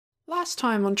Last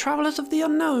time on Travellers of the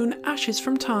Unknown, Ashes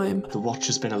from Time. The watch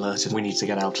has been alerted. We need to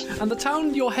get out. And the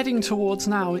town you're heading towards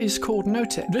now is called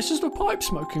Notik. This is the pipe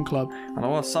smoking club. And I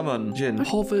want to summon Jin.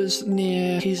 Hovers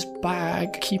near his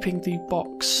bag, keeping the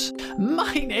box.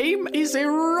 My name is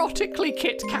Erotically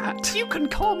Kit Kat. You can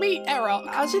call me Era.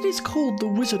 As it is called the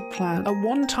Wizard Plan, a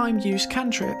one-time use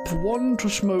cantrip. One to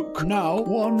smoke now,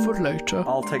 one for later.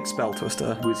 I'll take Spell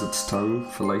Twister. Wizard's Tongue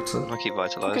for later. I keep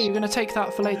Vitalize. Okay, you're going to take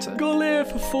that for later. Golir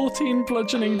for 14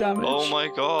 bludgeoning damage. Oh my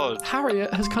god.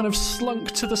 Harriet has kind of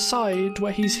slunk to the side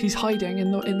where he's hiding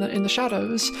in the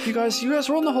shadows. You guys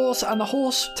are on the horse, and the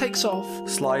horse takes off.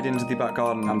 Slide into the back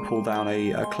garden and pull down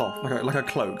a cloth, like a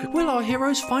cloak. Will our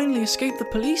heroes finally escape the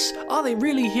police? Are they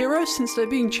really heroes since they're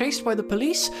being chased by the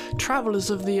police? Travellers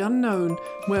of the Unknown,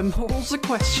 where morals are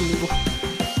questionable.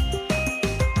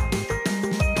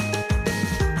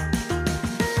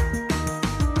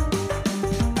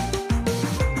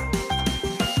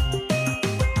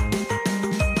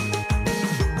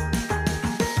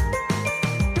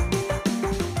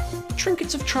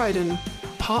 Trinkets of Trident,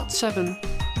 Part 7.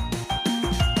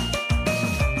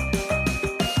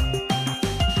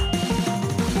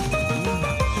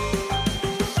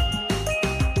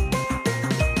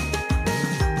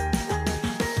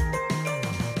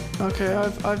 Okay,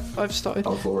 I've started.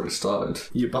 I've already started.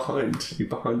 You're behind. You're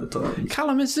behind the times.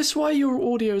 Callum, is this why your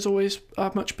audio is always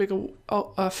a much bigger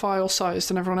file size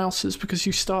than everyone else's, because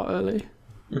you start early?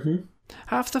 Mm-hmm.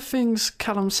 Half the things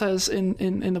Callum says in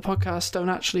the podcast don't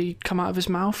actually come out of his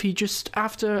mouth. He just,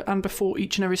 after and before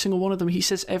each and every single one of them, he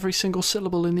says every single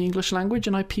syllable in the English language,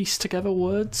 and I piece together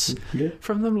words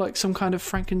from them like some kind of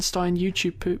Frankenstein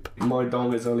YouTube poop. My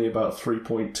dong is only about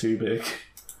 3.2 big.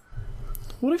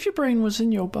 What if your brain was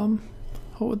in your bum?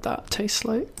 What would that taste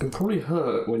like? It probably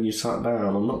hurt when you sat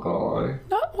down, I'm not gonna lie.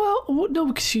 No,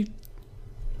 because you...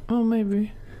 Well,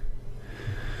 maybe.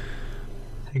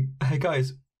 Hey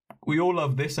guys, we all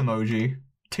love this emoji.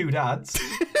 Two dads.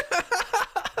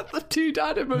 The two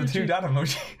dad emoji. The two dad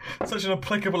emoji. Such an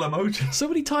applicable emoji. So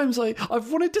many times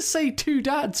I've wanted to say two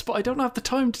dads, but I don't have the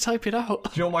time to type it out.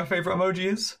 Do you know what my favourite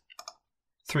emoji is?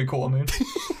 3/4 moon.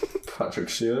 Patrick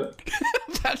Stewart.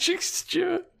 Patrick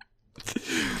Stewart.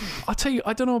 I'll tell you,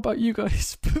 I don't know about you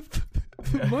guys, but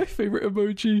my favourite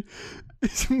emoji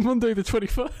is Monday the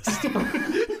 21st.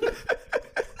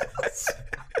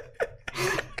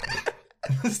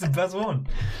 That's the best one.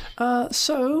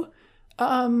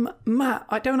 Matt,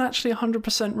 I don't actually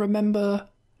 100% remember.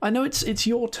 I know it's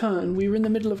your turn. We were in the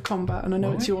middle of combat, and I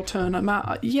know it's your turn.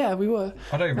 Matt, yeah, we were.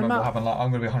 I don't even remember what happened. I'm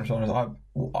going to be 100% honest.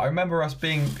 I remember us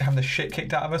having the shit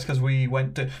kicked out of us because we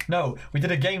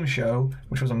did a game show,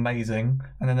 which was amazing,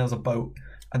 and then there was a boat,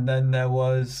 and then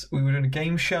we were doing a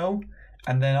game show,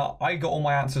 and then I got all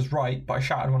my answers right, but I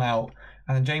shouted one out,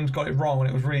 and then James got it wrong, and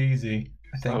it was really easy.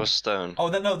 I think. I was stoned. Oh,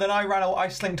 then I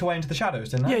slinked away into the shadows,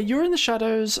 didn't I? Yeah, you're in the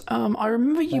shadows. I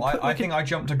remember you. I think I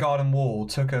jumped a garden wall,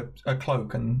 took a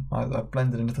cloak, and I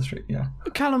blended into the street. Yeah.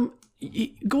 Callum,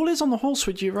 Gorlir's on the horse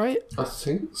with you, right? I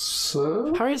think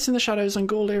so. Harriet's in the shadows, and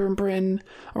Gorlir and Bryn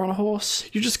are on a horse.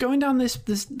 You're just going down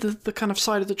the kind of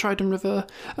side of the Trident River,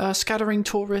 scattering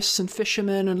tourists and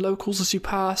fishermen and locals as you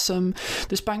pass.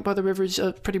 This bank by the river is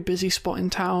a pretty busy spot in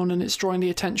town, and it's drawing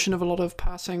the attention of a lot of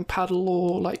passing paddle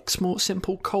or like small,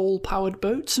 simple coal-powered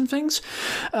boats and things.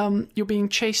 You're being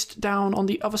chased down on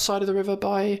the other side of the river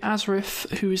by Azrith,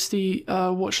 who is the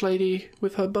watch lady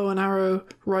with her bow and arrow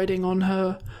riding on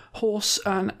her horse,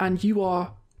 and you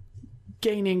are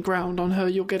gaining ground on her.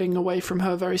 You're getting away from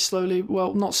her very slowly.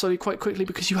 Well, not slowly, quite quickly,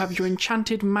 because you have your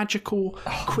enchanted magical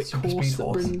quick horse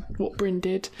that Bryn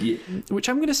did. Yeah. Which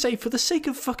I'm going to say, for the sake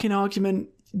of fucking argument,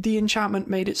 the enchantment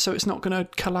made it so it's not going to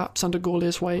collapse under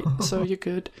Gorlir's weight, so you're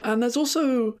good. And there's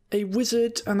also a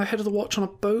wizard and the head of the watch on a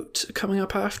boat coming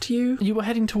up after you. You were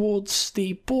heading towards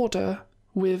the border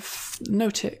with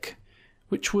Notik,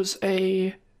 which was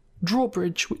a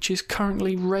drawbridge which is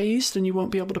currently raised and you won't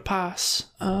be able to pass.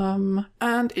 And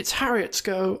it's Harriet's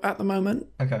go at the moment.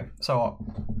 Okay, so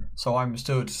I'm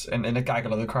stood in a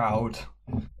gaggle of the crowd,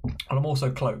 and I'm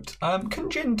also cloaked. Can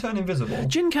Jin turn invisible?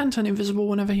 Jin can turn invisible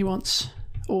whenever he wants,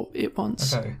 or it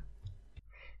wants. Okay.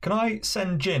 Can I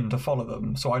send Jin to follow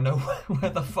them so I know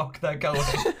where the fuck they're going?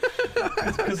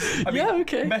 Because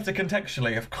okay.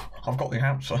 Meta-contextually, I've got the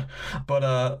answer,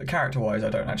 but character-wise, I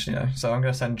don't actually know. So I'm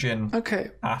going to send Jin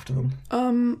after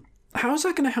them. How's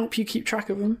that going to help you keep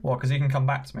track of them? Well, because he can come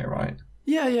back to me, right?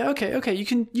 Yeah, okay. You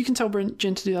can tell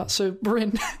Jin to do that. So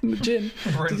Jin to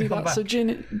do that. Back. So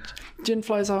Jin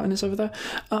flies out and is over there.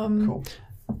 Cool.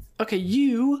 Okay,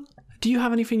 do you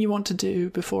have anything you want to do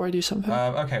before I do something?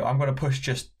 Okay, I'm going to push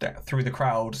just through the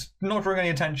crowd, not drawing any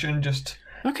attention, just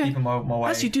Okay. keeping my way.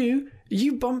 As you do,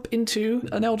 you bump into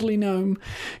an elderly gnome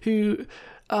who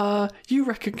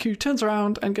who turns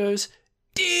around and goes,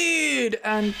 "Dude!"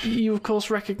 And you, of course,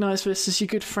 recognise this as your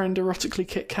good friend, Erotically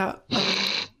Kit Kat.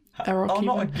 Oh,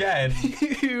 not again.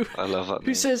 who, I love that.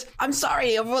 who says, "I'm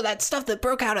sorry over that stuff that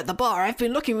broke out at the bar. I've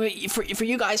been looking for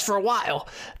you guys for a while.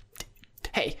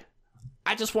 Hey,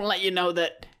 I just want to let you know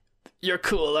that you're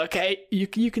cool, okay?" You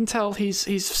can tell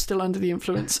he's still under the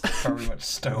influence. Very much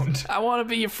stoned. "I want to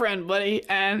be your friend, buddy,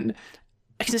 and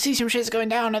I can see some shit's going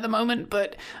down at the moment,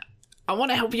 but I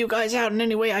want to help you guys out in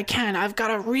any way I can. I've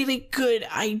got a really good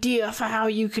idea for how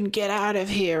you can get out of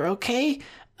here, okay?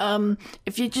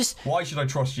 If you just..." Why should I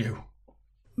trust you?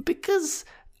 "Because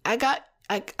I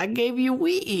gave you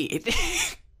weed."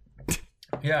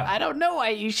 Yeah. "I don't know why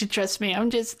you should trust me. I'm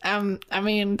just, I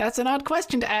mean, that's an odd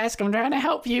question to ask. I'm trying to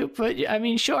help you, but I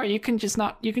mean, sure, you can just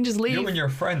leave." You and your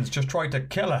friends just tried to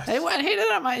kill us. Hey, they're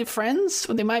not my friends.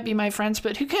 Well, they might be my friends,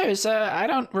 but who cares? I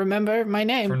don't remember my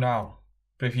name. For now.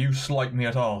 But if you slight me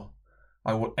at all,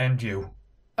 I will end you.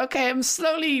 Okay, I'm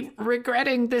slowly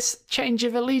regretting this change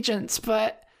of allegiance,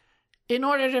 but in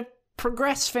order to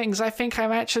progress things, I think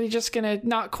I'm actually just gonna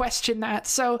not question that.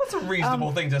 So That's a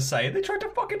reasonable thing to say. They tried to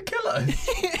fucking kill us.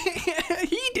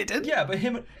 he didn't. Yeah, but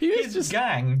his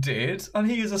gang did, and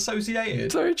he is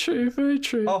associated. Very true. Very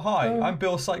true. Oh, hi, I'm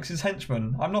Bill Sykes'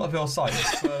 henchman. I'm not Bill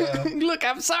Sykes. Look,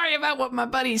 I'm sorry about what my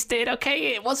buddies did,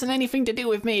 okay? It wasn't anything to do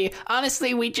with me.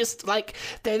 Honestly, we just,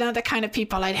 they're not the kind of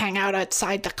people I'd hang out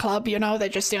outside the club, you know? They're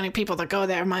just the only people that go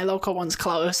there. My local one's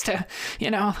closed, you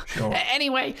know? Sure.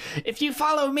 Anyway, if you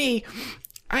follow me,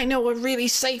 I know a really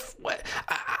safe...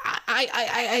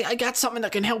 I got something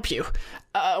that can help you.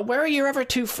 Where are your other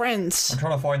two friends? I'm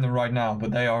trying to find them right now,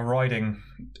 but they are riding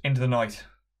into the night,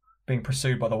 being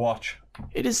pursued by the Watch.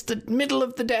 It is the middle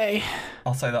of the day.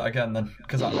 I'll say that again then,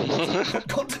 because that's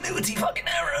continuity fucking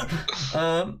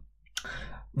error.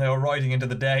 They are riding into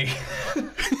the day.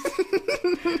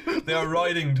 They are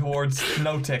riding towards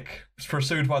Notik,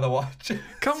 pursued by the Watch.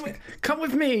 Come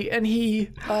with me, and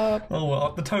he... Oh,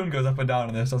 well, the tone goes up and down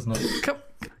in this, doesn't it?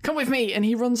 Come with me, and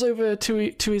he runs over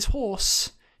to his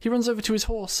horse. He runs over to his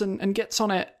horse and gets on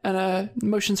it, and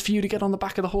motions for you to get on the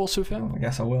back of the horse with him. I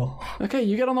guess I will. Okay,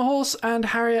 you get on the horse, and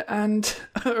Harriet and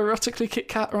Erotically Kit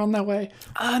Kat are on their way.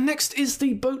 Next is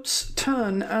the boat's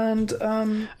turn, and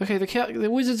okay, the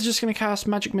wizard's just going to cast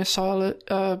Magic Missile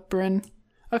at Bryn.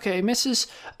 Okay, misses.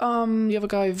 The other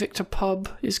guy, Victor Pub,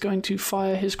 is going to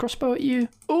fire his crossbow at you.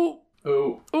 Oh!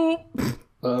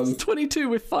 22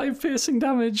 with 5 piercing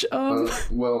damage.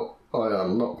 Well, I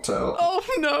am knocked out. Oh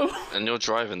no! And you're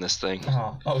driving this thing.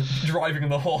 Oh, driving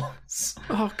the horse.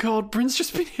 Oh god, Bryn's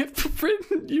just been hit for Bryn.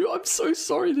 I'm so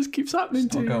sorry this keeps happening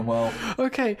to Not you. going well.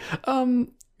 Okay,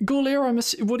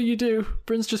 Gorlear, what do you do?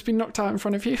 Bryn's just been knocked out in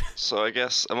front of you. So I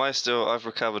guess, I've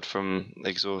recovered from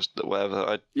exhaust,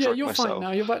 whatever. Yeah, drugged you're myself. fine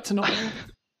now. You're back to normal.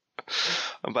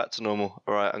 I'm back to normal.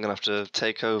 Alright, I'm going to have to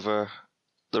take over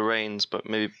the reins, but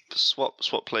maybe swap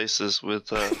places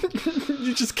with...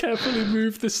 You just carefully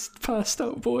move this passed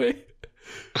out boy.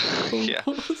 Yeah.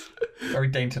 Very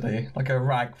daintily, like a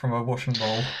rag from a washing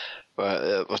bowl. Right,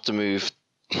 I'll have to move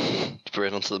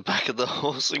Bryn onto the back of the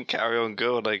horse and carry on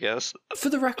going, I guess. For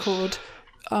the record,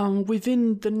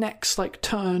 within the next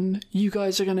turn, you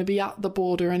guys are going to be at the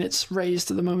border and it's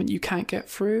raised at the moment. You can't get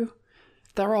through.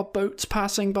 There are boats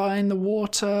passing by in the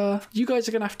water. You guys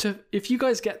are going to have to... If you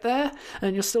guys get there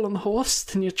and you're still on the horse,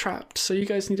 then you're trapped. So you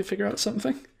guys need to figure out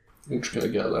something. I'm just going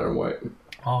to get there and wait.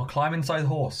 Oh, climb inside the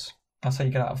horse. That's how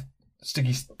you get out of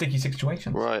sticky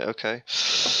situations. Right, okay.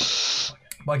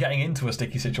 By getting into a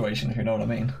sticky situation, if you know what I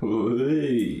mean.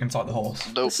 Whee. Inside the horse.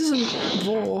 Nope. This isn't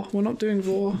Vor. We're not doing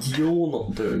Vor. You're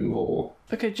not doing more.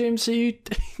 Okay, James, are you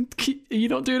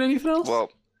not doing anything else? Well,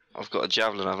 I've got a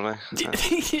javelin, haven't I?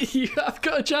 You have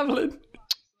got a javelin.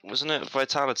 Wasn't it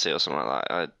vitality or something like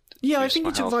that? I used think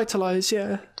my you took health. Vitalize,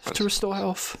 to restore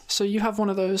health. So you have one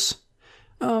of those.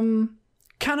 Can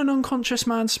an unconscious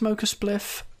man smoke a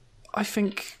spliff? I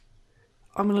think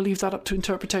I'm going to leave that up to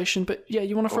interpretation. But yeah,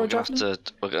 you want to throw a javelin?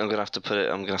 I'm gonna have to put it.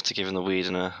 I'm gonna have to give him the weed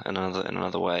in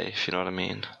another way, if you know what I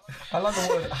mean. I like the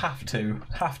word have to.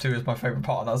 Have to is my favourite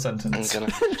part of that I'm sentence. gonna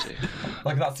have to.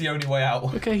 Like, that's the only way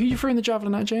out. Okay, who you throwing the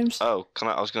javelin at, James? Oh,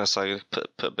 I was gonna say put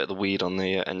a bit of the weed on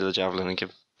the end of the javelin and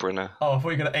give Brinner. Oh, I thought you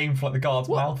were going to aim for like the guard's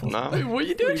mouth. Or No. Wait, what are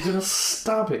you Are you doing? gonna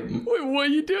stab him? Wait, what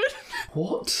are you doing?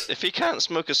 What? If he can't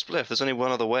smoke a spliff, there's only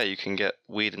one other way you can get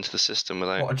weed into the system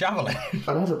without What, a javelin?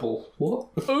 An edible? What?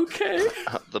 Okay.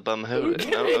 the bum hole. Okay.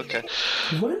 No, okay.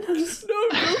 When has... No,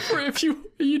 go for it. If you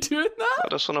are you doing that? I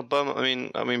just want to bum.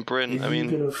 I mean, Bryn. I Are you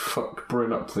mean, gonna fuck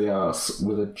Bryn up the ass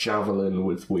with a javelin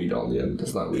with weed on the end?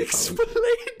 Is that what you're saying?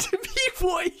 Explain to me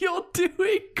what you're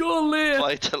doing, Gorlier.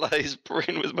 vitalize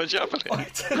Bryn with my javelin.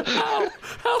 How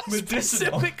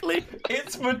Medicinal. specifically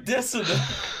It's medicinal.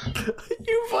 are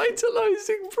you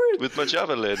vitalizing Bryn? With my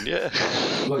javelin, yeah.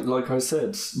 Like I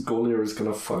said, Gorlier is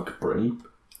gonna fuck Bryn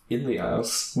in the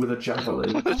ass with a javelin.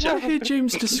 I want to hear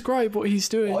James describe what he's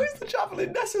doing Why is the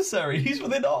javelin necessary? He's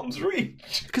within arm's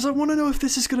reach. because I want to know if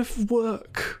this is going to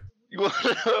work. You want to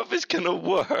know if it's gonna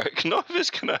work, not if it's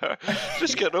gonna hurt. If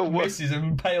it's gonna work. Misses and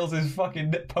impales his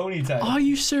fucking ponytail. Are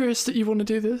you serious that you want to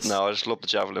do this? No, I just lob the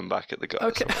javelin back at the guy.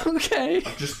 Okay. Okay.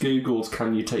 Just googled,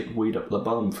 can you take weed up the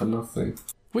bum for nothing?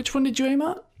 Which one did you aim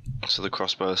at? So the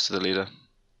crossbows to the leader.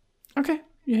 Okay.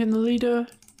 You're hitting the leader.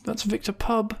 That's Victor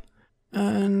Pub.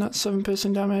 And that's 7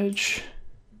 piercing damage.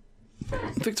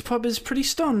 Victor Pub is pretty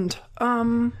stunned.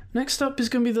 Next up is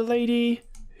going to be the lady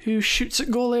who shoots at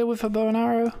Gorlier with her bow and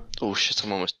arrow. Oh shit,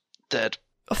 I'm almost dead.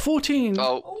 A 14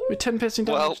 Oh, with 10 piercing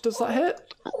damage. Well- Does that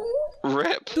hit?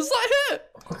 rip. Does that hit?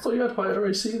 I thought you had higher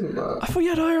AC than that. I thought you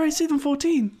had higher AC than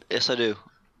 14. Yes, I do.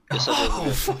 Yes, I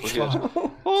do. We're good.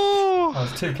 That Oh,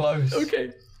 was too close.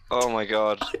 Okay. oh my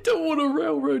god. I don't want to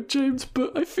railroad James,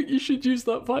 but I think you should use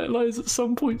that vitalize at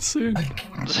some point soon.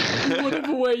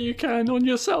 Whatever way you can, on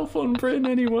your cell phone, Bryn,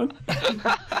 anyone.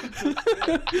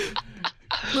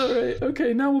 Alright,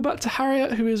 okay, now we're back to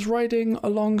Harriet, who is riding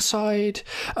alongside.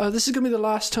 This is going to be the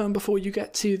last turn before you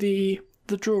get to the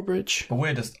drawbridge. But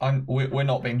we're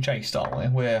not being chased, are we?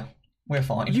 We're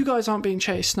fine. You guys aren't being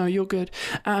chased, no, you're good.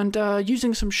 And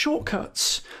using some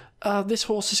shortcuts, this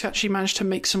horse has actually managed to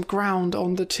make some ground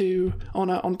on the two,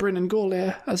 on Bryn and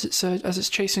Gorlier as it's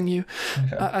chasing you,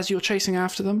 as you're chasing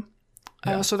after them.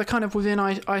 So they're kind of within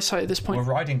eyesight at this point.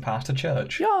 We're riding past a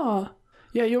church.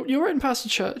 Yeah, you're riding past the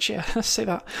church. Yeah, let's say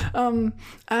that.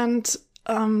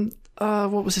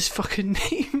 What was his fucking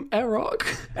name? Erok.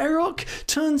 Erok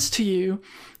turns to you,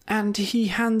 and he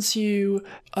hands you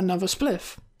another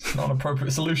spliff. Not an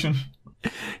appropriate solution.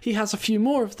 He has a few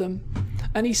more of them,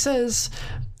 and he says,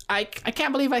 I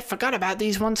can't believe I forgot about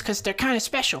these ones because they're kind of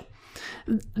special.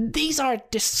 These are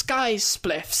disguise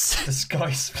spliffs.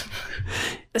 Disguise.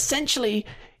 Essentially,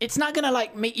 it's not gonna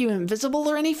like make you invisible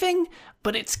or anything,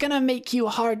 but it's gonna make you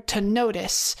hard to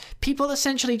notice. People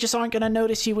essentially just aren't gonna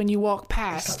notice you when you walk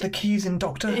past. The keys in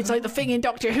Doctor Who. It's like the thing in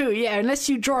Doctor Who, yeah. Unless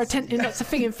you draw attention, that's the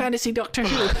thing in fantasy Doctor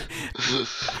Who.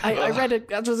 I read it.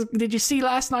 Did you see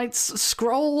last night's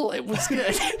scroll? It was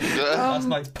good. Last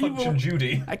night's Punch and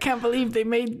Judy. I can't believe they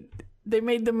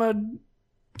made them a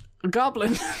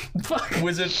goblin. Fuck.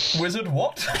 Wizard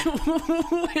what?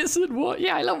 Wizard what?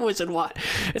 Yeah, I love Wizard what.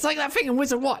 It's like that thing in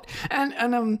Wizard what.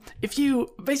 And if you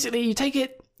take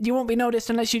it, you won't be noticed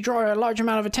unless you draw a large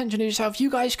amount of attention to yourself. You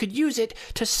guys could use it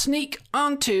to sneak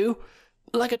onto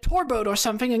like a tour boat or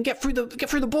something and get through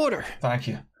the border. Thank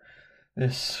you.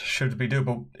 This should be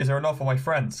doable. Is there enough for my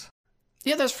friends?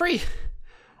 Yeah, that's free.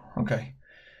 Okay.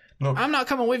 Look, I'm not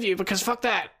coming with you because fuck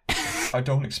that. I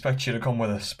don't expect you to come with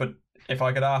us, but if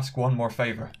I could ask one more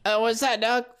favor. What's that,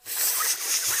 Doug?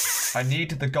 I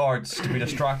need the guards to be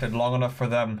distracted long enough for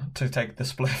them to take the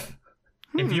spliff.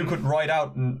 If you could ride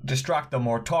out and distract them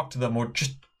or talk to them or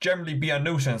just generally be a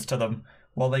nuisance to them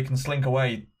while they can slink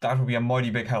away, that would be a mighty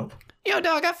big help. Yo,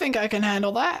 Doug, I think I can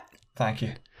handle that. Thank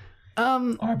you.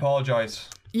 I apologise.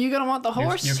 You gonna want the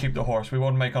horse? You keep the horse. We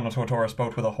won't make on a tourist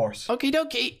boat with a horse. Okie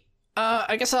dokie.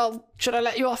 I guess should I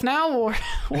let you off now or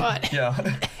what? Yeah,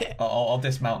 I'll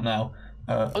dismount now.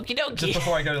 Okie dokie. Just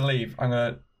before I go to leave, I'm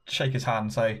going to shake his hand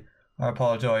and say, I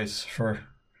apologise for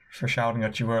shouting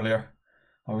at you earlier.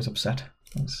 I was upset.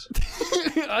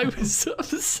 I was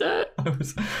upset.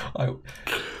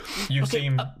 You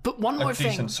seem but one more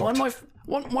thing. decent sort.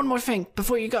 One more thing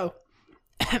before you go.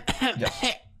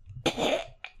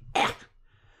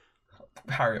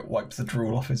 Harriet wipes the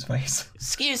drool off his face.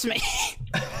 Excuse me.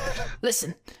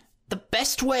 Listen, the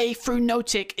best way through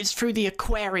Notik is through the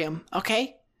aquarium,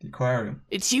 okay? The aquarium.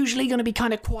 It's usually going to be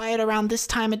kind of quiet around this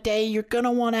time of day. You're going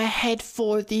to want to head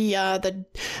for the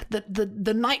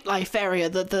nightlife area,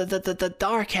 the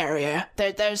dark area.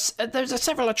 There's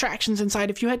several attractions inside.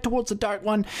 If you head towards the dark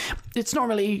one, it's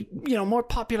normally, more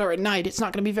popular at night. It's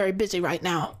not going to be very busy right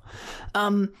now.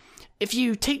 if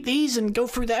you take these and go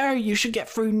through there, you should get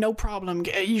through no problem.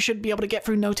 You should be able to get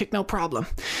through no problem.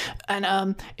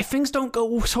 And if things don't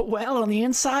go so well on the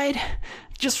inside,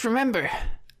 just remember,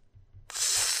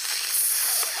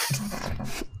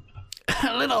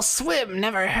 a little swim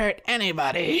never hurt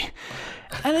anybody.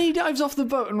 And then he dives off the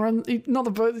boat and runs. Not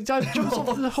the boat. He jumps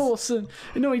off the horse and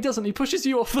no, he doesn't. He pushes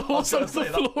you off the horse onto the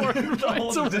floor and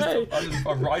rides away.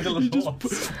 A riderless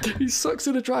horse. He sucks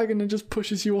in a dragon and just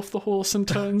pushes you off the horse and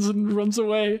turns and runs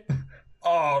away,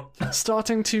 Oh,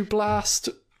 starting to blast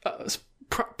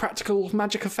practical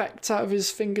magic effects out of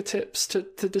his fingertips to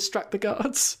distract the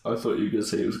guards. I thought you were going to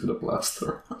say he was going to blast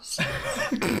through us.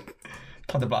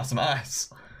 time to blast some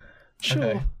ass. Sure.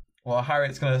 Okay. Well,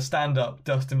 Harriet's going to stand up,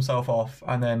 dust himself off,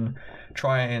 and then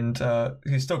try and...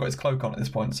 he's still got his cloak on at this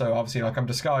point, so obviously, I'm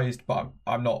disguised, but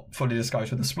I'm not fully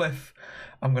disguised with the spliff.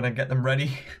 I'm going to get them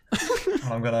ready,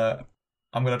 and I'm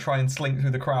going to try and slink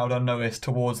through the crowd unnoticed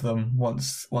towards them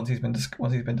once he's been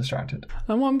distracted.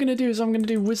 And what I'm going to do is I'm going to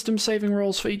do wisdom saving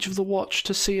rolls for each of the watch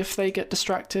to see if they get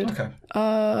distracted. Okay.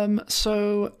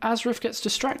 So Azrith gets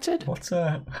distracted.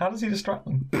 How does he distract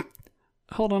them?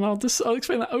 Hold on, I'll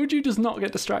explain that. Oju does not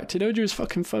get distracted. Oju is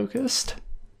fucking focused.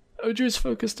 Oju is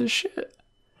focused as shit.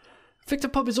 Victor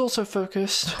Pub is also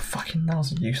focused. Oh, fucking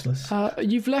now's useless.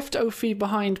 You've left Ophi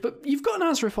behind, but you've got an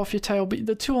Azrith off your tail, but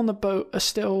the two on the boat are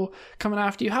still coming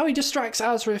after you. How he distracts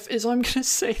Azrith is, I'm going to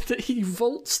say that he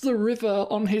vaults the river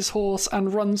on his horse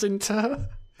and runs into her.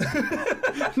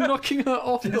 Knocking her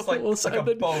off the horse and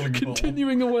then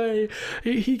continuing away.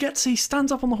 He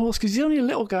stands up on the horse because he's only a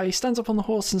little guy. He stands up on the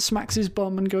horse and smacks his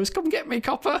bum and goes, "Come get me,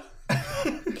 copper."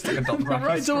 It's like a Dr. Bracken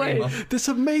Right away. screamer. This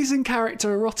amazing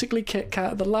character, erotically Kit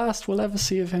Kat, the last we'll ever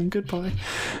see of him. Goodbye.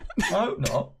 I hope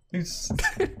not. It's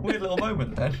a weird little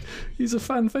moment then. He's a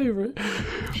fan favourite.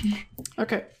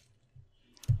 Okay.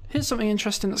 Here's something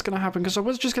interesting that's going to happen, because I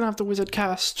was just going to have the wizard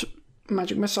cast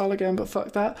Magic Missile again, but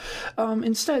fuck that.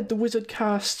 Instead, the wizard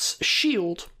casts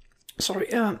Shield.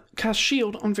 Cast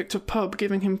Shield on Victor Pub,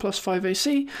 giving him +5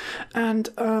 AC, and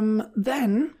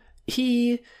then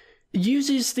he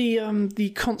uses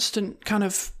the constant kind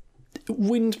of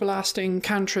wind blasting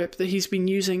cantrip that he's been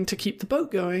using to keep the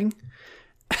boat going,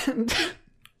 and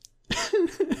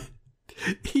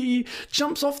he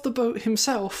jumps off the boat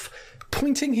himself,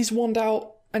 pointing his wand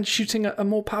out and shooting a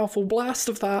more powerful blast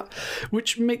of that,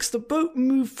 which makes the boat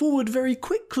move forward very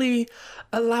quickly,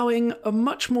 allowing a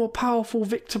much more powerful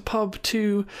Victor Pub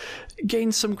to gain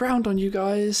some ground on you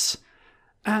guys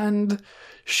and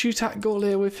shoot at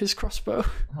Gorlier with his crossbow.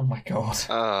 Oh my god.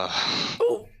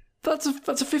 Oh, that's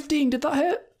a 15. Did that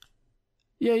hit?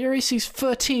 Yeah, your AC's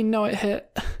 13. No, it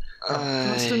hit.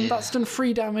 That's done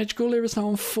 3 damage. Gorlier is now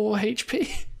on 4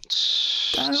 HP.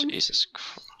 Damn. Jesus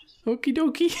Christ. Okie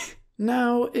dokie.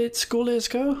 Now it's Gorlier's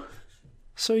go.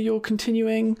 So you're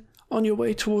continuing on your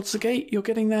way towards the gate. You're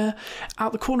getting there.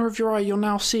 Out the corner of your eye, you're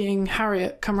now seeing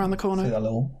Harriet come around the corner. See that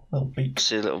little beak?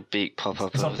 See a little beak pop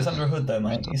up. It's under a hood though,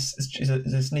 mate. It's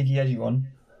a sneaky, edgy one.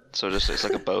 So it just looks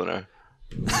like a boner.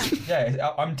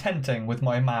 Yeah, I'm tenting with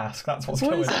my mask. That's what's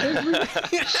going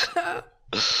on.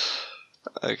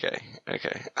 Okay. I'm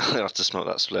going to have to smoke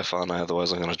that spliff, aren't I?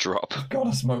 Otherwise I'm going to drop.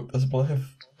 Gotta smoke this spliff.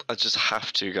 I just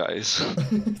have to, guys.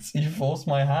 You forced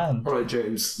my hand. Alright,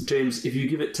 James. James, if you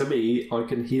give it to me, I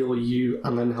can heal you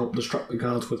and then help distract the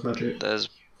guards with magic. There's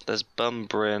Bum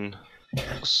Bryn.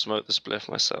 I'll smoke the spliff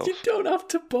myself. You don't have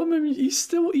to bum him. He's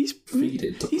Feed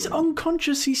it to he's him.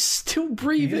 unconscious. He's still He's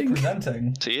breathing.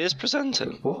 presenting. He is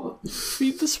presenting. What?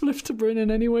 Feed the spliff to Bryn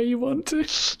in any way you want to.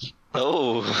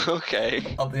 Oh,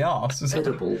 okay. Up the arse.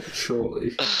 Edible,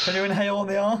 surely. Can you inhale on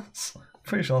the arse?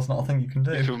 Pretty sure that's not a thing you can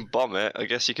do. You can bomb it. I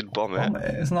guess you could bomb it. Bomb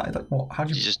it. Isn't that like what? How do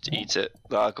You you just eat it.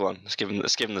 Ah, go on. Let's give him the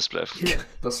spliff. Yeah,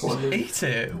 that's what I mean. eat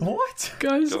it? What?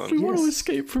 Guys, Go if on. we want to Yes.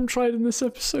 escape from Trident this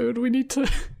episode, we need to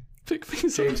pick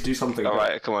things up. James, do something. All about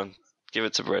right, come on. Give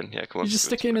it to Bryn. Yeah, come on. You just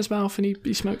stick it in his mouth and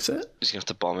he smokes it. He's going to have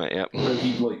to bomb it, yep. it. No,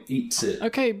 he eats it.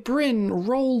 Okay, Bryn,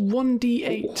 roll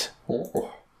 1d8.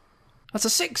 Oh. That's a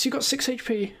 6. You got 6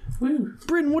 HP. Woo.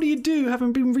 Bryn, what do you do,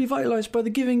 having been revitalised by the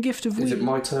giving gift of Is weed? it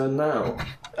my turn now?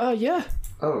 Yeah.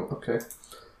 Oh, okay.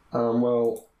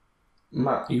 Well,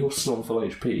 Matt, you're still on full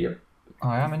HP, yeah?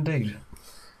 I am indeed.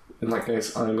 In that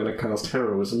case, I'm going to cast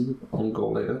Heroism on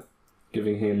Gorlier,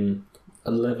 giving him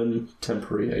 11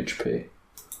 temporary HP.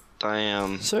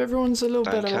 Damn. So everyone's a little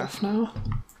better Okay. off now.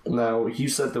 Now, you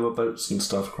said there were boats and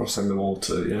stuff crossing the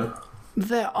water, yeah?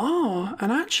 There are,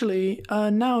 and actually,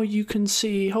 now you can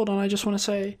see, hold on, I just want to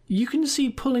say, you can see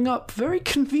pulling up very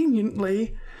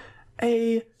conveniently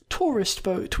a tourist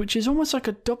boat, which is almost like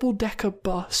a double-decker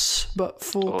bus, but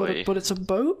Oi. it's a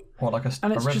boat, What, like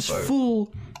and a it's red just boat?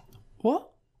 full... What?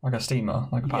 Like a steamer,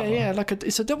 like a paddler. Yeah,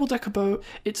 it's a double-decker boat.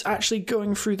 It's actually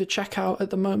going through the checkout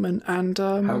at the moment, and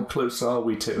How close are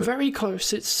we to it? very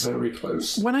close. It's Very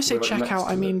close. when I say We're, like, next checkout,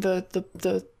 to I mean it.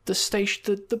 the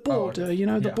station, the border. The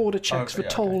yeah. border checks Okay, for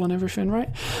toll and everything, right?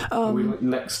 Are we like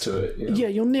next to it? Yeah,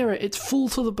 you're near it. It's full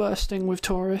to the bursting with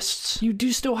tourists. You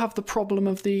do still have the problem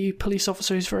of the police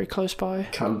officer who's very close by.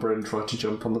 Can Bryn try to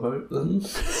jump on the boat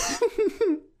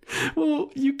then? Well,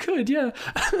 you could, yeah.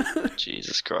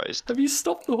 Jesus Christ. Have you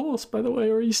stopped the horse, by the way,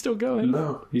 or are you still going?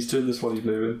 No, he's doing this while he's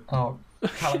moving. Oh,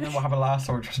 Cal, remember what happened last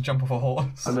time we tried to jump off a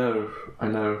horse? I know.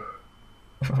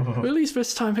 Well, at least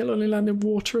this time he'll only land in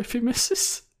water if he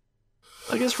misses.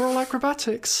 I guess roll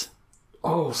acrobatics.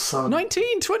 Oh, son.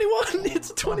 19, 21. It's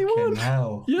a 21. Fucking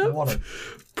hell. Yep. What a...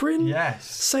 Bryn Yes.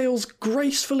 sails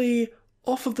gracefully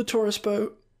off of the tourist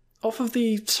boat, off of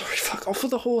the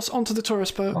horse onto the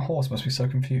tourist boat. A horse must be so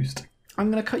confused. I'm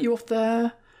going to cut you off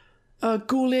there.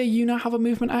 Gaulier, you now have a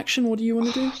movement action. What do you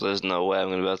want to do? There's no way I'm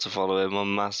going to be able to follow him.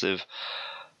 I'm massive.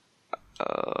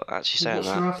 Actually saying What's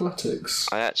that. your athletics?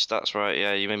 That's right,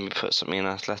 yeah, you made me put something in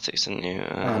athletics, didn't you?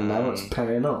 And now it's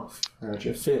paying off. How do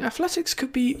you feel? Athletics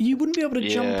could be... You wouldn't be able to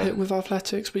jump Yeah. it with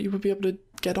athletics, but you would be able to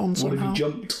get on What if somehow. you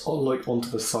jumped onto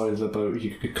the side of the boat,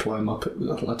 you could climb up it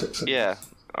with athletics? Yeah.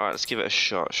 Alright, let's give it a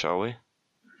shot, shall we?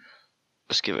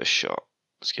 Let's give it a shot.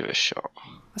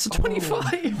 That's a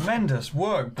 25. Tremendous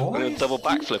work, I'm going boy. to double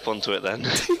backflip onto it then.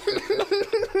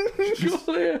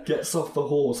 Gaulier. Gets off the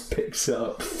horse, picks it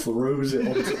up, throws it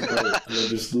onto the boat, and then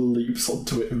just leaps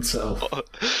onto it himself.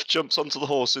 Jumps onto the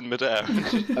horse in midair.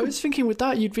 I was thinking with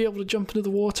that, you'd be able to jump into the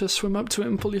water, swim up to it,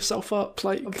 and pull yourself up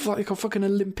like a fucking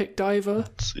Olympic diver.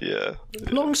 Yeah.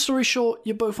 Long story short,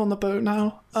 you're both on the boat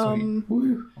now.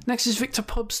 Woo. Next is Victor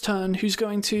Pub's turn, who's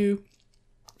going to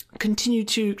continue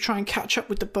to try and catch up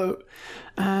with the boat,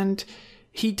 and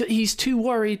he's too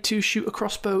worried to shoot a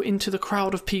crossbow into the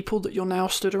crowd of people that you're now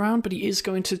stood around, but he is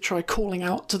going to try calling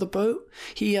out to the boat.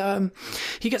 He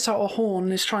gets out a horn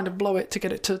and is trying to blow it to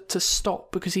get it to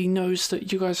stop, because he knows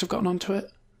that you guys have gotten onto it.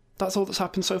 That's all that's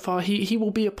happened so far. He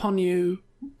will be upon you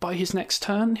by his next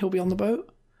turn. He'll be on the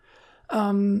boat.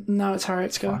 Now it's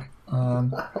Harriet's go.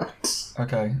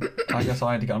 Okay, I guess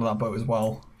I had to get onto that boat as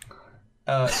well.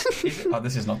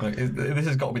 This is not going to... This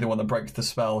has got to be the one that breaks the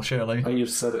spell, surely. And you've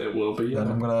said it will be, Then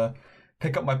yeah. I'm going to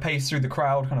pick up my pace through the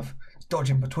crowd, kind of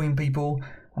dodging between people,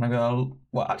 and I'm going to...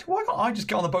 Well, actually, why can't I just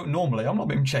get on the boat normally? I'm not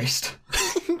being chased.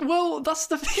 Well, that's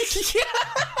the thing.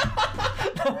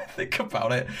 Yeah. Now I think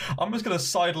about it, I'm just going to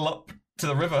sidle up to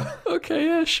the river. Okay,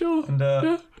 yeah, sure. And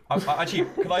Yeah. actually,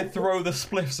 could I throw the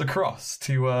spliffs across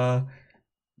to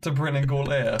Bryn and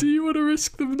Gaulier? Do you want to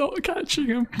risk them not catching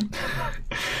him?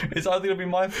 It's either going to be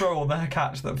my throw or their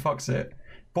catch that fucks it.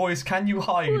 Boys, can you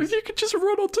hide? If you could just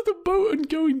run onto the boat and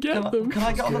go and get them. Can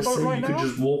I get on the Yeah, boat so right you now? could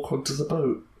just walk onto the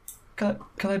boat.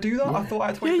 Can I do that? I thought I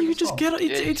had to wait Yeah, for you it could to just stop. get on. you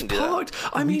It's can do that. parked.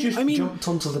 I You just mean, jumped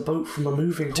onto the boat from a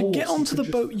moving horse. to get You onto could the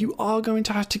just- boat, you are going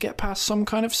to have to get past some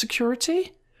kind of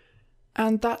security,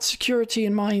 and that security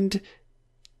in mind,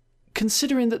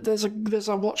 considering that there's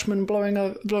a watchman blowing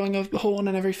a horn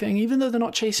and everything, even though they're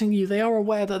not chasing you, they are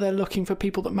aware that they're looking for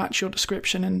people that match your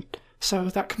description, and so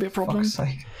that could be a problem. Fuck's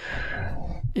sake.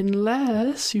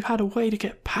 Unless you had a way to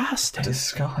get past it.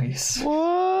 Disguise.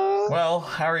 What? Well,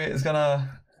 Harriet is going to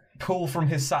pull from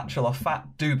his satchel a fat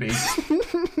doobie,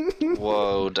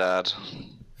 Whoa, Dad.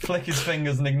 flick his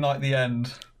fingers and ignite the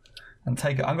end, and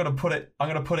take it. I'm gonna put it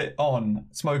on,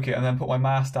 smoke it, and then put my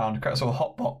mask down to create a sort of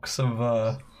hot box of.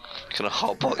 Gonna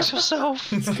hotbox yourself?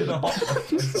 Gonna hot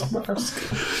box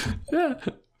myself. Yeah.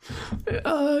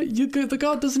 The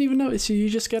guard doesn't even notice you. You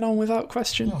just get on without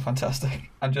question. Oh, fantastic!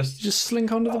 And just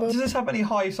Slink onto the boat. does this have any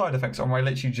high side effects, or am I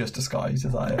literally just disguised?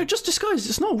 Is that it? Just disguised.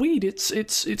 It's not weed.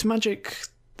 It's magic.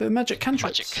 The magic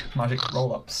cantrips. Magic. Magic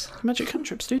roll-ups. Magic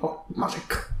cantrips, dude. Oh, magic.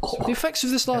 Oh. The effects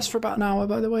of this last for about an hour,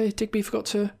 by the way. Digby forgot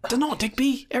to... They're not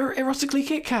Digby. Erotically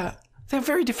Kit Kat. They have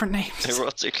very different names.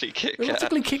 Erotically Kit Kat.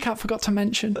 Erotically Kit Kat forgot to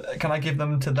mention. Can I give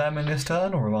them to them in this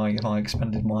turn, or have I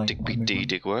expended my? Big D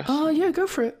Digworth. Yeah, go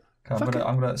for it. I'm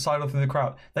gonna sidle through the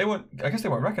crowd. They won't. I guess they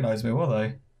won't recognise me, will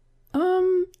they?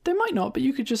 They might not, but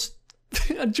you could just...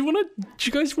 Do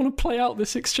you guys want to play out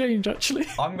this exchange, actually?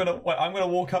 I'm gonna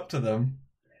walk up to them,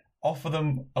 offer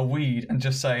them a weed, and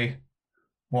just say,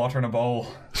 "Water in a bowl."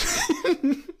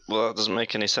 Well, that doesn't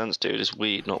make any sense, dude. It's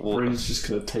weed, not water. Bryn's just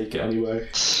gonna take it anyway.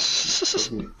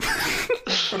 I'm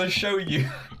gonna show you.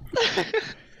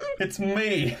 It's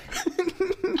me.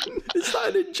 It's Is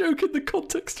that an in-joke in the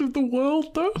context of the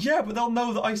world, though? Yeah, but they'll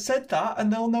know that I said that,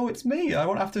 and they'll know it's me. I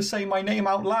won't have to say my name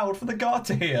out loud for the guard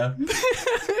to hear.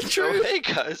 True. Oh, hey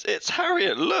guys, it's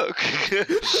Harriet. Look.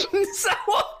 Is that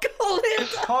what Colin?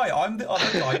 Hi, I'm the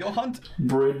other guy you're hunting.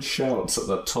 Bryn shouts at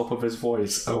the top of his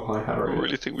voice, "Oh, hi, I Harry."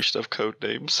 really think we should have code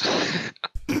names.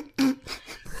 Guys,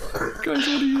 what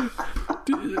are you?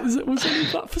 Was any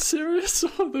of that for serious,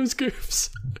 or those goofs?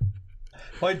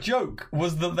 My joke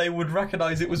was that they would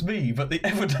recognise it was me, but they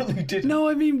evidently didn't. No,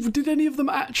 I mean, did any of them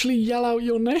actually yell out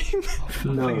your name?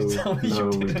 No, Please tell me you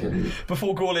we didn't. didn't.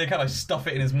 Before Gorlia can I stuff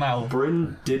it in his mouth.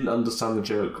 Bryn didn't understand the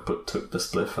joke, but took the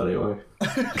spliff anyway.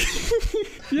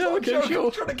 Yeah, okay, Joke, sure.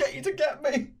 I'm trying to get you to get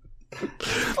me.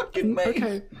 Fucking me.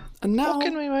 Okay, and now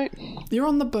Fucking me, mate. you're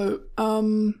on the boat.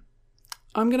 I'm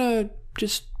gonna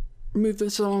just move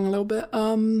this along a little bit.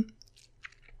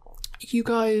 You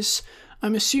guys,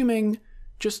 I'm assuming,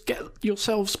 just get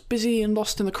yourselves busy and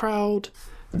lost in the crowd.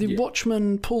 The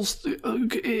watchman pulls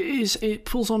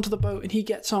onto the boat, and he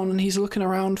gets on and he's looking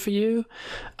around for you.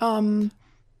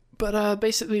 But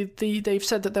basically, they've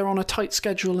said that they're on a tight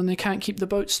schedule and they can't keep the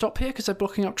boat stopped here because they're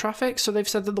blocking up traffic. So they've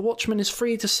said that the watchman is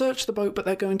free to search the boat, but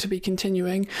they're going to be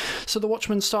continuing. So the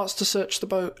watchman starts to search the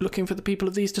boat, looking for the people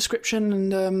of these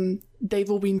description, and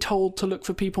they've all been told to look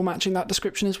for people matching that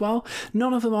description as well.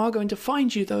 None of them are going to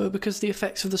find you, though, because the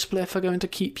effects of the spliff are going to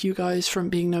keep you guys from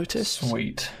being noticed.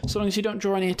 Sweet. So long as you don't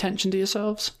draw any attention to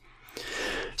yourselves.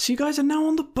 So you guys are now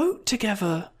on the boat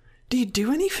together. Do you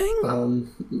do anything?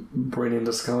 Bryn in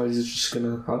disguise is just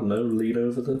gonna, I don't know, lean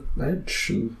over the edge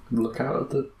and look out at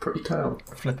the pretty town.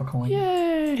 Flip a coin.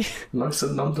 Yay! Nice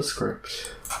and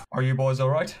nondescript. Are you boys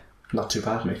alright? Not too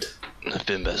bad, mate. I've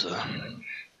been better.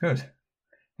 Good.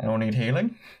 Anyone need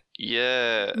healing?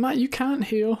 Yeah. Matt, you can't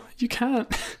heal. You can't.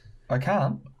 I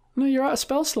can't. No, you're out of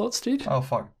spell slots, dude. Oh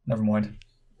fuck. Never mind.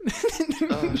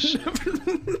 Oh, shit.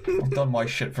 I've done my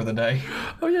shit for the day.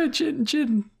 Oh yeah,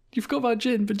 Jin. You forgot about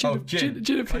Jin, but Jin, Oh, Jin.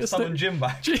 Jin I appears. summoned Jim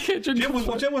back. Jin Jim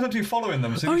was actually following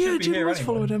them, so oh he yeah, should be Jin here was anyway.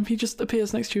 following him. He just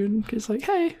appears next to you and is like,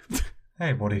 "Hey."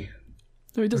 Hey, buddy.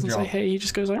 No, he doesn't Good say job. hey. He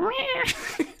just goes like,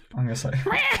 I'm gonna say,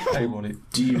 hey, buddy.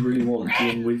 Do you really want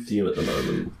Jean with you at the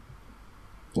moment?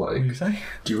 What do you say?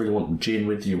 Do you really want Jean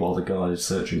with you while the guy is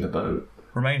searching the boat?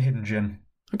 Remain hidden, Jin.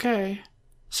 "Okay."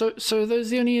 So are those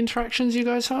the only interactions you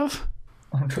guys have?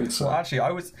 Well, actually,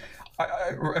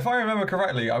 if I remember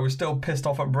correctly, I was still pissed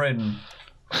off at Bryn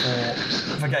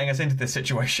for getting us into this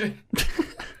situation.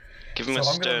 Give him So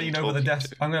a I'm going to stern lean over the talking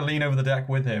desk. I'm going to lean over the deck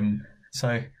with him.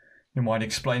 So, you mind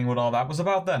explaining what all that was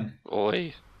about then? to.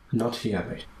 Oi. Not here,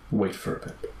 mate. Wait for a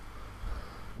bit.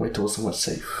 Wait till somewhere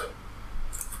safe.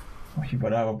 Well, you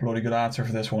better have a bloody good answer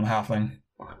for this one, halfling.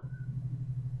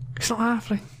 He's not a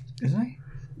halfling. Isn't he?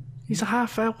 He's a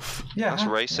half elf. Yeah, That's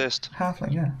racist.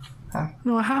 halfling. Yeah.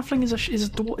 No, a halfling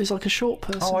is like a short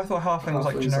person. Oh, I thought halfling was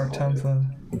like a Halfling's generic a term for.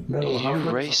 No, You I'm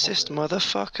racist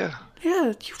motherfucker. Yeah,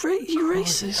 you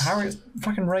racist. Harriet's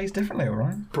fucking raised differently,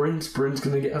 alright? Bryn's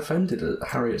gonna get offended at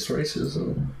Harriet's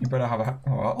racism. You better have a.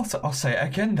 Oh, I'll say it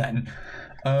again then.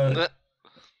 You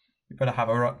better have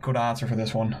a good answer for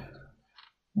this one.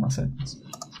 That's it.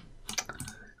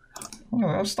 Oh,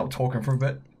 I'll stop talking for a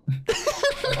bit.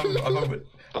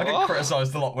 I get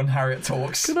criticised a lot when Harriet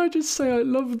talks. Can I just say I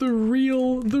love the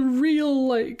real,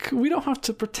 like, we don't have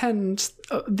to pretend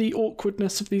the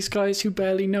awkwardness of these guys who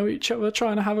barely know each other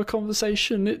trying to have a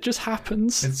conversation. It just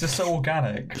happens. It's just so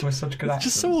organic. We're such good actors.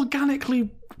 Just so organically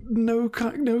no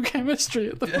chemistry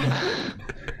at the moment.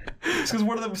 It's because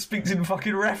one of them speaks in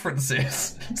fucking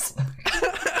references.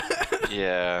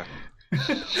 Yeah.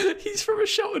 He's from a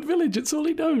sheltered village, it's all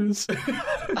he knows.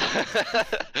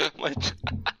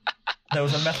 There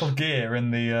was a Metal Gear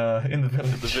in the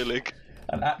village. The village.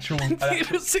 An actual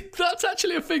That's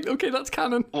actually a thing. Okay, that's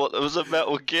canon. What? There was a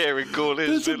Metal Gear in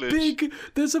Gorlia's village.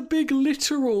 There's a big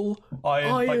literal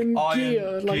iron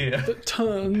gear gear. that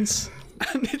turns,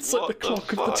 and it's like What the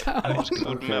clock of the fuck? town. It's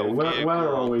called Okay, Metal Gear. where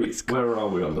are we? Where are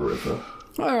we on the river?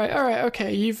 All right,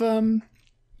 okay. You've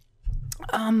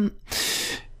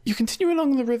you continue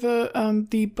along the river.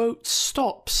 The boat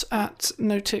stops at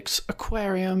Nautic's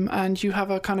aquarium, and you have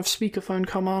a kind of speakerphone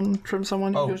come on from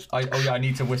someone. who goes, I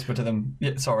need to whisper to them.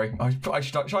 Yeah, sorry.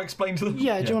 Should I explain to them?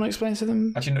 yeah. Do you want to explain to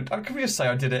them? Actually, no. Can we just say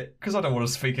I did it? Because I don't want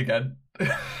to speak again.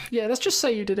 Yeah, let's just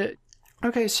say you did it.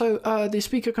 Okay, so the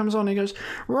speaker comes on and he goes,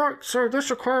 "Right, so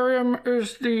this aquarium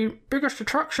is the biggest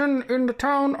attraction in the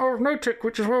town of Nautic,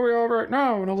 which is where we are right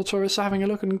now." And all the tourists are having a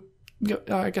look and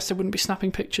I guess they wouldn't be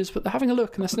snapping pictures, but they're having a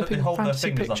look and they're They snipping hold their fantasy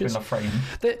fingers pictures. up in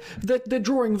a frame. They're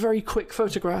drawing very quick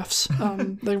photographs.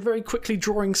 They're very quickly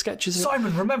drawing sketches.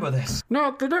 Simon, remember this.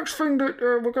 Now, the next thing that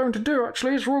we're going to do,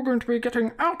 actually, is we're going to be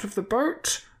getting out of the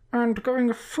boat and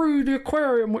going through the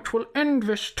aquarium, which will end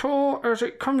this tour as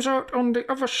it comes out on the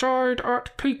other side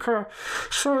at Pika.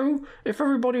 So, if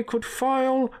everybody could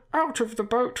file out of the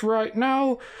boat right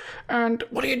now, and...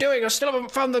 What are you doing? I still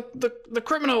haven't found the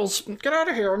criminals! Get out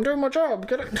of here, I'm doing my job!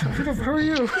 Get it... Who are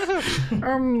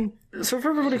you? So if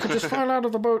everybody could just file out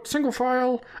of the boat, single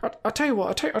file. I tell you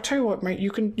what, mate.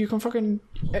 You can fucking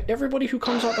everybody who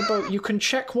comes out the boat, you can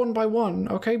check one by one,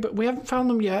 okay? But we haven't found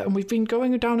them yet, and we've been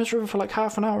going down this river for like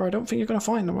half an hour. I don't think you're gonna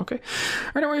find them, okay?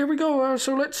 Anyway, here we go.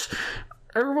 So let's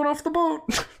everyone off the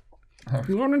boat.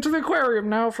 We're going into the aquarium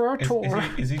now for our tour.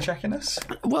 Is he checking us?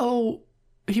 Well,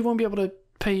 he won't be able to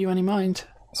pay you any mind.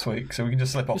 Sweet. So we can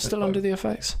just slip off. You're this still boat. under the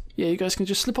effects. Yeah, you guys can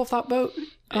just slip off that boat.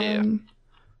 Yeah.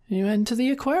 You enter the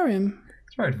aquarium.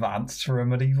 It's very advanced for a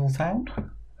medieval town.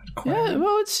 Yeah,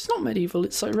 well, it's not medieval.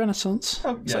 It's like Renaissance.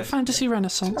 Oh, It's yeah. like fantasy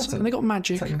Renaissance, It's and they got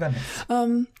magic. It's like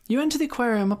Venice. You enter the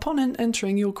aquarium. Upon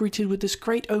entering, you're greeted with this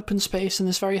great open space and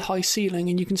this very high ceiling,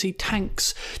 and you can see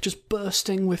tanks just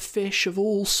bursting with fish of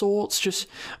all sorts, just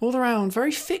all around.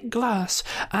 Very thick glass,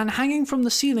 and hanging from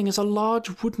the ceiling is a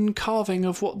large wooden carving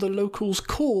of what the locals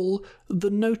call the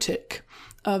Notic.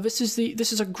 This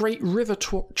is a great river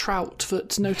trout that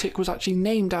Notic was actually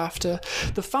named after.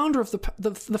 The founder of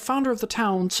the founder of the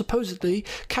town supposedly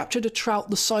captured a trout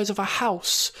the size of a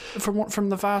house from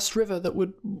the vast river that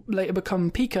would later become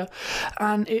Pika,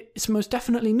 and it's most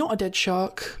definitely not a dead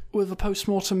shark with a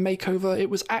post-mortem makeover.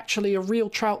 It was actually a real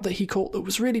trout that he caught that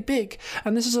was really big,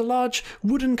 and this is a large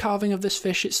wooden carving of this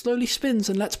fish. It slowly spins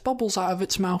and lets bubbles out of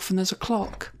its mouth, and there's a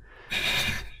clock.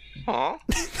 Aw.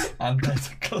 And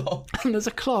there's a clock. And there's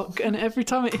a clock, and every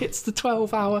time it hits the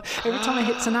 12 hour, every time it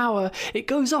hits an hour, it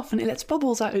goes off and it lets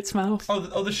bubbles out its mouth.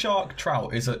 Oh, the shark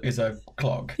trout is a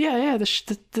clock. Yeah,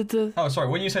 the Oh, sorry.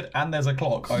 When you said "and there's a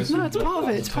clock," I was no, it's part of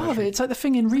it. It's part of it. It's like the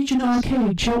thing in Regional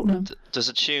Arcade, Cheltenham. Does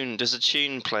a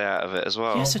tune play out of it as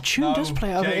well? Yes, a tune No, does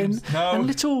play out of it, James, and, no. and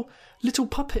little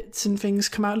puppets and things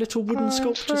come out. Little wooden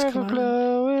sculptures come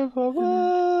out.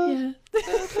 Yeah.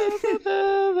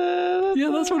 Yeah,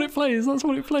 that's what it plays. That's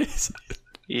what it plays.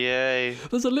 Yay.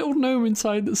 There's a little gnome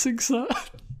inside that sings that.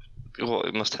 What,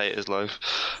 he must hate his life.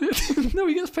 No,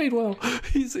 he gets paid well.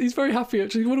 He's very happy,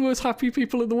 actually. He's one of the most happy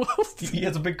people in the world. He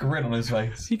has a big grin on his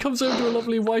face. He comes home to a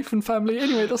lovely wife and family.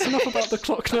 Anyway, that's enough about the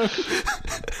clock now.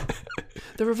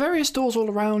 There are various doors all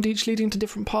around, each leading to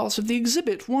different parts of the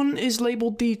exhibit. One is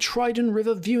labelled the Trident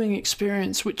River Viewing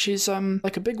Experience, which is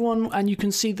like a big one, and you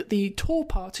can see that the tour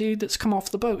party that's come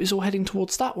off the boat is all heading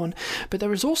towards that one. But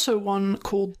there is also one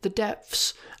called The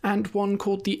Depths, and one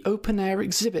called the Open Air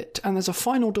Exhibit, and there's a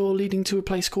final door leading to a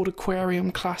place called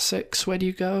Aquarium Classics. Where do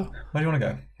you go? Where do you want to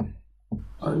go?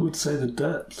 I would say the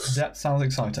depths. That sounds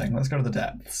exciting. Let's go to the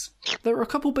depths. There are a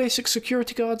couple basic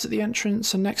security guards at the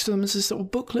entrance, and next to them is this little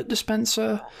booklet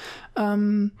dispenser.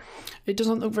 It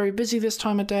doesn't look very busy this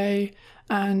time of day,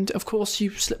 and of course you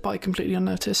slip by completely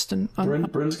unnoticed. And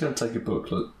Bryn's going to take a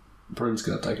booklet. Bryn's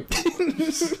going to take a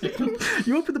booklet.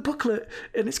 you open the booklet,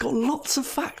 and it's got lots of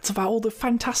facts about all the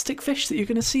fantastic fish that you're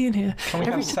going to see in here. Can we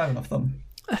have 7 of them?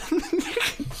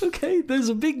 Okay, there's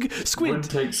a big Bryn squid.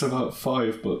 takes about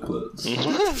 5 booklets.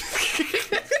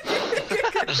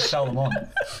 Sell them on.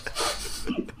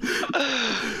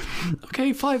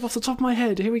 Okay, 5 off the top of my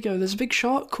head. Here we go. There's a big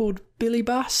shark called Billy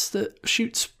Bass that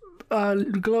shoots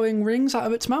glowing rings out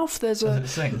of its mouth. There's a Does it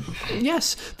sing?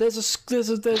 yes. There's a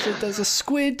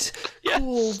squid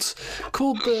called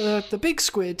the big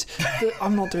squid.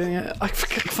 I'm not doing it.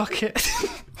 Fuck it.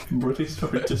 Bryn's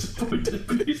very disappointed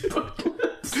with these booklets.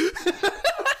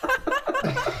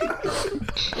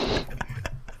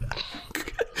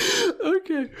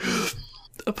 Okay.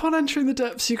 Upon entering the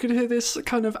depths, you can hear this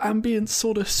kind of ambient,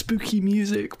 sort of spooky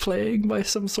music playing by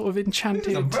some sort of enchanted...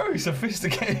 It's a very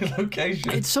sophisticated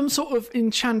location. It's some sort of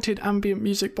enchanted ambient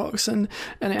music box, and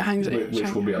it hangs...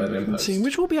 Which will be added in post.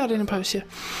 Which will be added in post, yeah.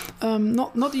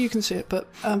 Not that you can see it, but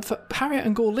for Harriet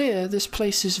and Gorlear, this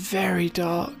place is very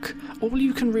dark. All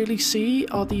you can really see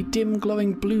are the dim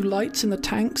glowing blue lights in the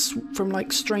tanks from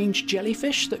like strange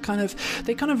jellyfish that kind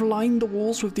of line the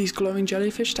walls with these glowing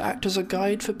jellyfish to act as a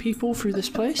guide for people through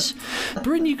this place.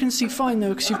 Bryn, you can see fine though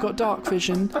because you've got dark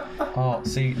vision. Oh,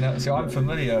 see, I'm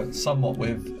familiar somewhat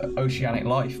with oceanic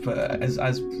life, but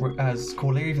has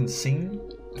Corlear even seen?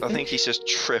 I think he's just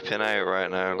tripping out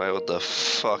right now. Like, what the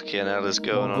fucking hell is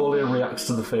going While on? Gorlia reacts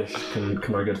to the fish, can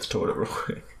I go to the toilet real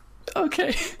quick?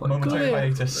 Okay. Momentary Gorlear,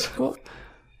 hiatus.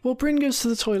 Well, Bryn goes to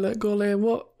the toilet, Gorlia.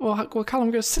 Well,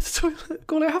 Callum goes to the toilet.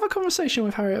 Gorlia, have a conversation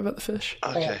with Harriet about the fish.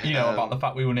 Okay. You know about the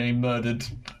fact we were nearly murdered.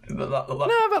 No, about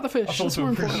the fish. That's That's also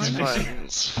more a pretty important right now.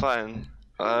 It's fine.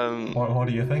 What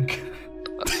do you think?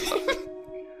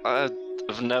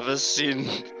 I've never seen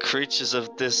creatures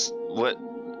of this. Do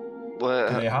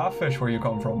they have fish where you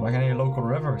come from, like any local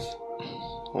rivers?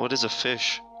 What is a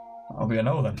fish? I'll be a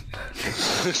no then.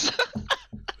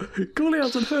 Gorlia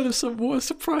hasn't heard of some. What a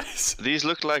surprise. These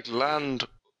look like land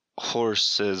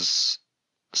horses.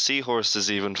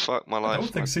 Seahorses even. Fuck my I life.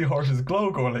 don't think seahorses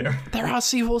glow, Gorlia. There are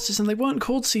seahorses, and they weren't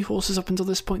called seahorses up until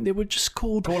this point. They were just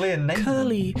called Gorlia named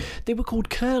curly. They were called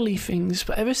curly things,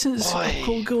 but ever since Oi.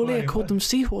 Gorlia Oi, called what? them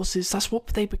seahorses, that's what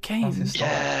they became.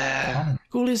 Yeah.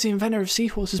 Gorlia's the inventor of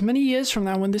seahorses. Many years from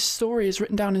now, when this story is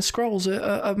written down in scrolls,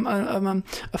 a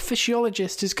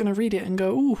physiologist is going to read it and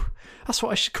go, "Ooh, that's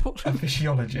what I should call A them."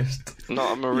 physiologist.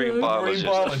 Not a marine biologist.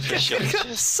 biologist. A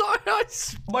physiologist. Sorry, I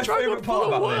My struggled favourite for part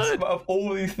the about this, word. of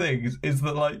all these things, is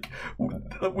that like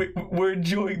we're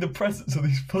enjoying the presence of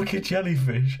these fucking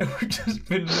jellyfish, and we've just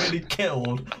been nearly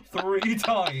killed 3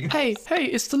 times. Hey,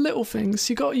 it's the little things.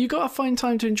 You got to find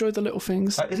time to enjoy the little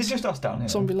things. Is it just us down here?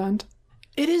 Zombieland.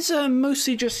 It is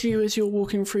mostly just you as you're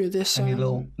walking through this. Any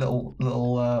little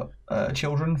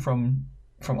children from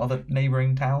other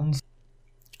neighbouring towns?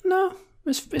 No,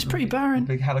 it's pretty barren.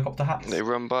 Big helicopter hats. They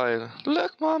run by.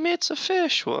 Look, Mommy, it's a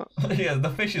fish. What? Yeah, the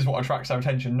fish is what attracts our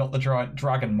attention, not the giant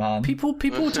dragon man. People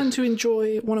tend to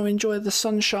want to enjoy the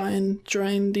sunshine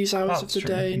during these hours That's of the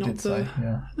true, day, you not did say,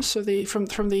 yeah. So they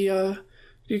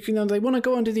want to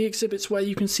go onto the exhibits where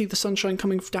you can see the sunshine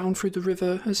coming down through the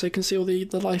river as they can see all the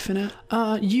life in it.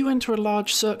 You enter a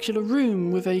large circular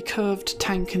room with a curved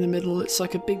tank in the middle. It's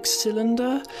like a big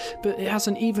cylinder, but it has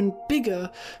an even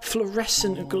bigger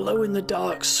fluorescent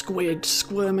glow-in-the-dark squid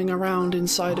squirming around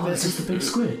inside of it. Is this the big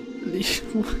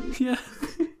squid? Yeah.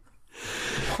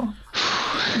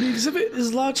 The exhibit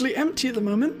is largely empty at the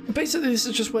moment. Basically, this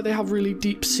is just where they have really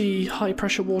deep sea, high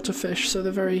pressure water fish, so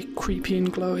they're very creepy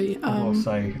and glowy. I'll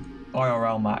say,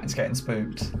 IRL Matt is getting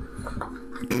spooked.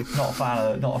 Not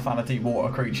a fan of deep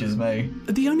water creatures, me.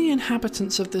 The only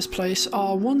inhabitants of this place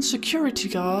are one security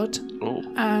guard Oh.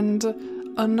 and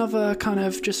another kind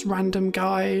of just random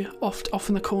guy off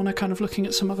in the corner, kind of looking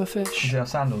at some other Does fish. he have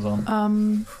sandals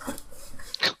on?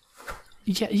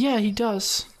 Yeah, he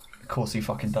does. Of course he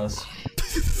fucking does.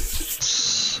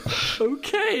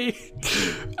 Okay.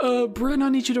 Bryn, I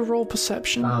need you to roll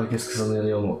perception. Oh, I guess because I'm the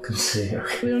only one that can see.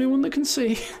 Okay. The only one that can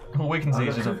see. All we can see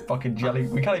is just a fucking jelly.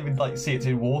 We can't even like see it's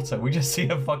in water. We just see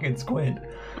a fucking squid.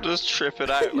 Just trip it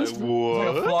out like It's like a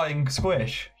what? flying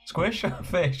squish. Squish?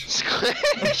 Fish.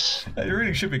 Squish. It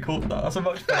really should be called that. That's a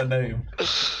much better name.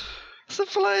 It's a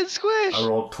flying squish. I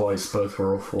rolled twice, both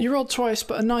were awful. You rolled twice,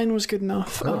 but a 9 was good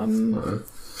enough.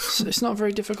 So it's not a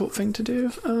very difficult thing to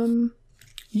do.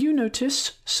 You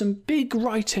notice some big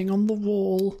writing on the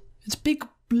wall. It's big,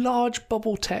 large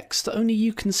bubble text that only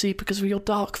you can see because of your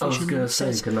dark I was vision. going It to say,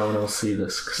 says, can no one else see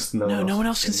this? 'Cause no one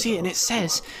else can see it, and it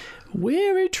says,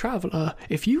 "Weary traveller,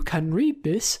 if you can read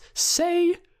this,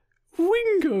 say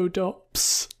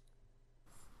Wingodops."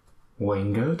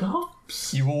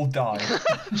 Wingodops? You all die.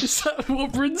 Is that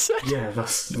what Bryn said? Yeah,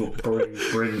 that's what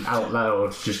Bryn out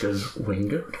loud just goes,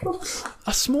 Wingodops?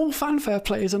 A small fanfare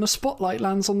plays and a spotlight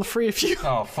lands on the three of you.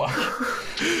 Oh fuck.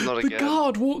 Not The again.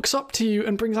 guard walks up to you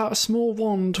and brings out a small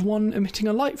wand, one emitting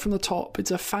a light from the top. It's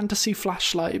a fantasy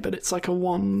flashlight, but it's like a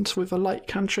wand with a light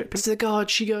cantrip. To the guard,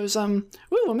 she goes, "Ooh,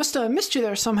 I must have missed you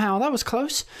there somehow. That was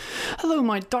close. Hello,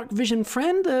 my dark vision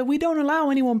friend. We don't allow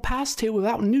anyone past here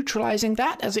without neutralizing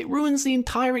that, as it ruins the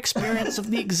entire experience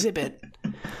of the exhibit."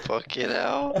 Fucking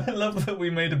hell. I love that we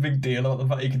made a big deal about the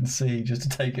fact he can see just to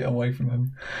take it away from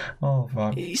him. Oh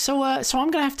fuck. So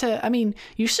I'm gonna have to. I mean,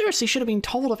 you seriously should have been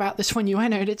told about this when you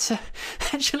entered. It's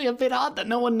actually a bit odd that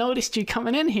no one noticed you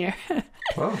coming in here.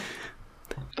 Oh.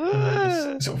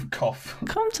 Just sort of cough.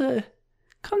 Come to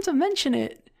mention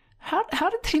it, how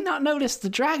did they not notice the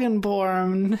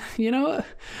Dragonborn? You know,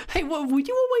 hey, were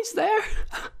you always there?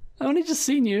 I only just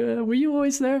seen you. Were you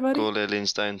always there, buddy? Gorlia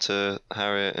leans down to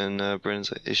Harriet and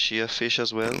Bryn's like, is she a fish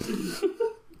as well?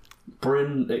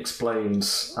 Bryn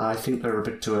explains, I think they're a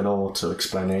bit too in awe to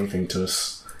explain anything to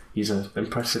us. He's an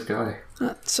impressive guy.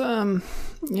 That's I'm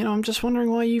just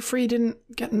wondering why you three didn't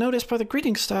get noticed by the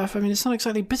greeting staff. I mean, it's not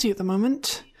exactly busy at the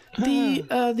moment.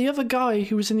 The other guy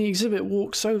who was in the exhibit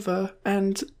walks over,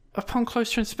 and upon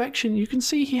closer inspection, you can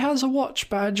see he has a watch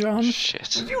badge on.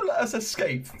 Shit. Would you let us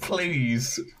escape,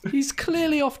 please? He's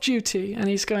clearly off duty, and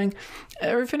he's going,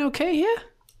 "Everything okay here?"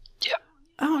 Yeah.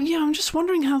 Oh, yeah, I'm just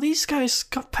wondering how these guys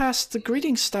got past the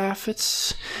greeting staff.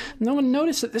 No one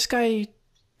noticed that this guy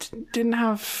didn't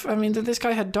have. I mean, this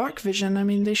guy had dark vision. I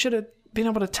mean, they should have been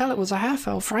able to tell it was a half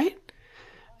elf, right?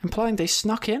 Implying they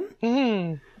snuck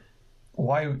in.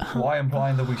 Why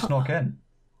implying that we snuck in?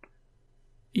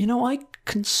 You know, I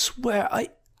can swear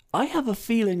I have a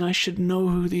feeling I should know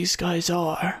who these guys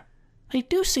are. They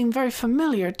do seem very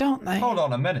familiar, don't they? Hold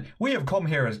on a minute. We have come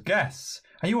here as guests,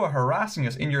 and you are harassing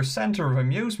us in your centre of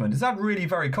amusement. Is that really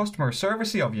very customer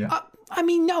servicey of you? I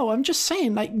mean, no, I'm just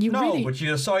saying, like, you No, really... but you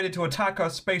decided to attack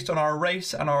us based on our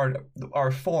race and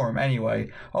our form anyway.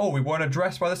 Oh, we weren't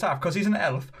addressed by the staff because he's an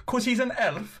elf. Because he's an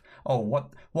elf? Oh,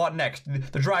 what next?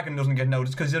 The dragon doesn't get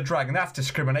noticed because he's a dragon. That's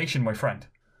discrimination, my friend.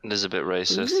 It is a bit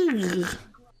racist.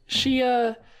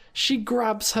 She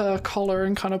grabs her collar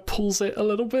and kind of pulls it a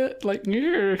little bit, like...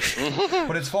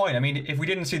 But it's fine. I mean, if we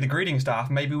didn't see the greeting staff,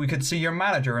 maybe we could see your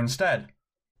manager instead.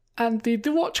 And the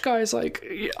watch guy is like,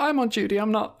 I'm on duty,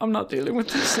 I'm not dealing with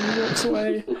this, and he walks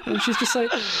away. And she's just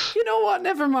like, you know what,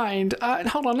 never mind.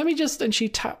 Hold on, let me just... And she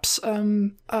taps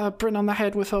Bryn on the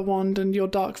head with her wand, and your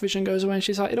dark vision goes away, and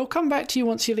she's like, it'll come back to you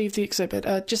once you leave the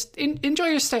exhibit. Just enjoy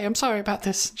your stay, I'm sorry about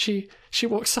this. She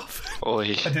walks off. Oi. I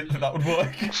didn't think that would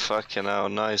work. Fucking hell,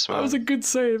 nice, man. That was a good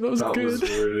save, that was good. That was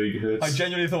really good. I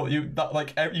genuinely thought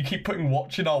you keep putting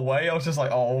watch in our way. I was just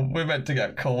like, oh, we're meant to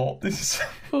get caught. This is...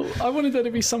 Well, I wanted there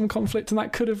to be some conflict, and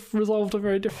that could have resolved a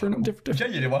very different...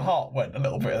 Genuinely, my heart went a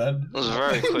little bit then. That was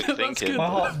very quick thinking. good. My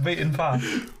heart's beating fast.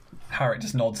 Harry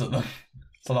just nods at them.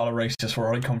 It's a lot of racist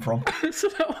where I come from. So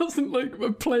that wasn't like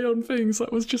a play on things,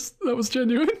 that was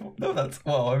genuine. No,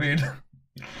 I mean...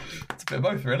 It's a bit of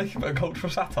both, really. A bit of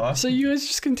cultural satire. So you guys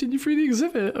just continue through the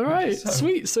exhibit. All right,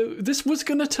 sweet. So this was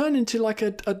going to turn into like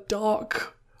a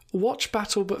dark watch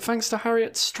battle, but thanks to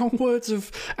Harriet's strong words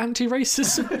of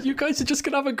anti-racism, you guys are just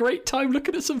going to have a great time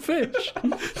looking at some fish.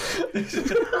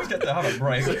 Just get to have a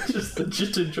break.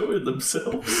 just enjoying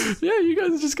themselves. Yeah, you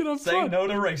guys are just going to have Say fun. no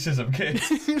to racism, kids.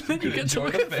 Then you get to Enjoy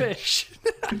look the at fish.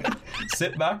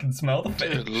 Sit back and smell the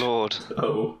fish. Good lord.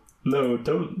 Oh no!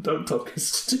 Don't talk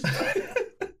us to do that.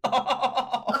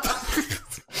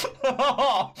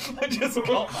 I just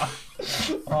got that.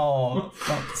 Oh,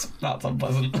 that's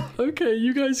unpleasant. Okay,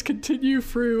 you guys continue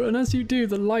through, and as you do,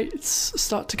 the lights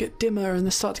start to get dimmer and they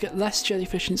start to get less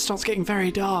jellyfish, and it starts getting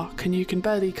very dark, and you can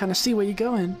barely kind of see where you're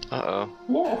going. Uh-oh.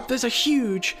 What? There's a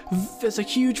huge,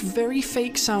 very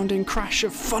fake-sounding crash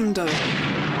of thunder.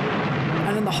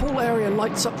 And then the whole area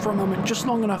lights up for a moment, just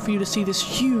long enough for you to see this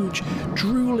huge,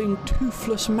 drooling,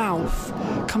 toothless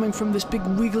mouth coming from this big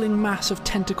wiggling mass of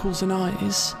tentacles and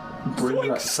eyes. Bryn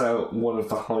lets out one of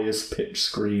the highest pitched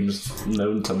screams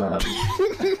known to man.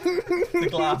 The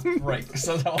glass breaks.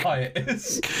 That's how high it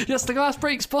is. Yes, the glass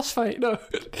breaks, boss fight, no.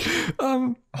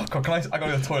 Oh god, I gotta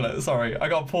go to the toilet. Sorry, I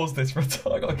gotta pause this for a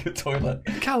time. I gotta go to the toilet.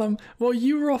 Callum, while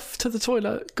you were off to the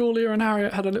toilet, Gorlia and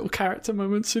Harriet had a little character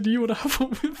moment, so do you want to have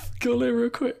one with Gorlia real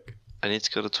quick? I need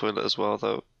to go to the toilet as well,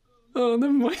 though. Oh,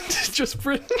 never mind, just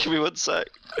Bryn. Give me 1 sec.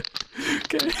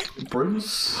 Okay.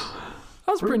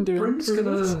 How's Bryn doing? Bryn's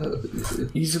gonna...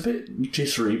 He's a bit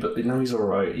jittery, but now he's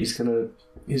alright. He's gonna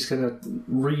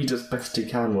read as best he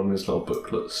can one of his little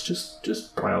booklets.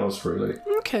 Just browse, really.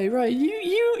 Okay, right. You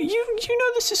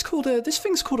know this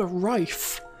thing's called a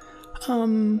rife.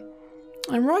 And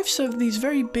rifes are these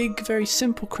very big, very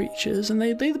simple creatures, and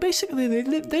they basically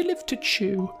live to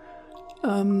chew.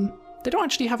 They don't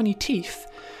actually have any teeth.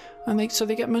 And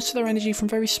they get most of their energy from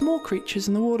very small creatures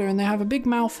in the water, and they have a big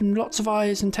mouth and lots of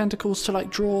eyes and tentacles to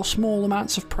like draw small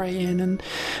amounts of prey in, and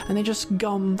they just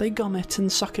gum it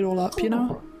and suck it all up, you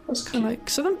know. That's Kind of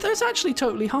like that's actually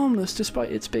totally harmless,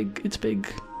 despite its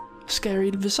big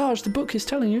scary visage. The book is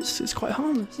telling you it's quite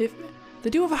harmless. If they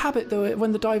do have a habit though,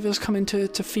 when the divers come in to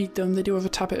feed them, they do have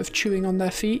a habit of chewing on their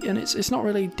feet, and it's not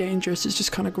really dangerous. It's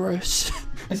just kind of gross.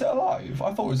 Is it alive?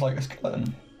 I thought it was like a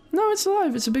skeleton. No, it's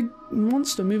alive. It's a big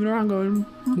monster moving around going...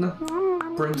 No.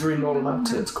 Bryn's reading all about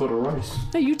it. It's called a rice.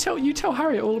 Hey, you tell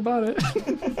Harriet all about it.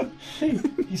 Hey,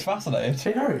 He's fascinated.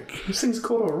 hey Harry, this thing's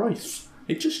called a rice.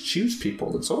 It just chews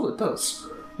people. That's all it does.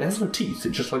 It has no teeth.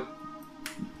 It just, like,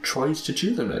 tries to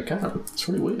chew them when it can. It's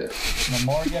really weird. The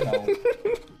more you know.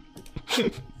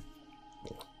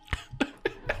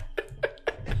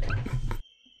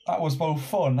 That was both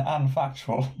fun and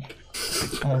factual.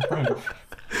 I approve.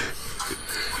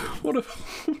 What a...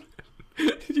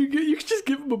 You could just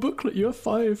give him a booklet. You have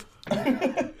 5.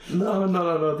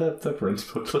 No. They're Bryn's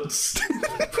booklets.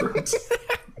 Bryn's.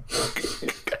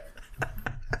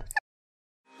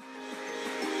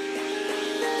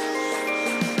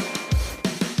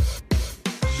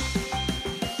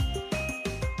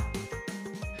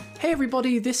 Hey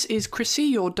everybody, this is Chrissy,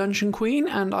 your Dungeon Queen,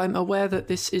 and I'm aware that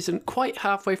this isn't quite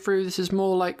halfway through. This is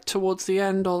more like towards the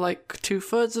end or like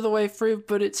 2/3 of the way through,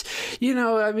 but it's,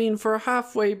 for a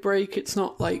halfway break, it's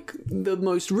not like the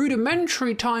most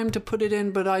rudimentary time to put it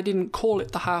in, but I didn't call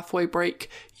it the halfway break.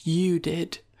 You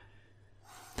did.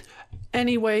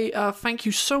 Anyway, thank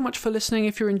you so much for listening.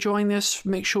 If you're enjoying this,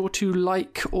 make sure to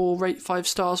like or rate 5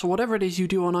 stars or whatever it is you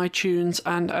do on iTunes,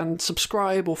 and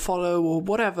subscribe or follow or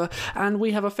whatever. And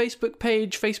we have a Facebook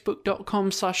page,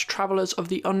 facebook.com/Travelers of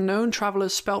the Unknown.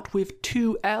 Travelers spelt with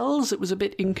 2 L's. It was a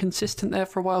bit inconsistent there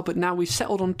for a while, but now we've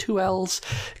settled on 2 L's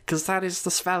because that is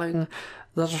the spelling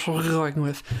that's what we're going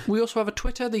with. We also have a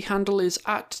Twitter. The handle is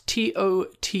 @TOTUcast.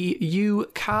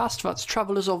 That's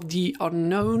Travelers of the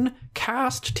Unknown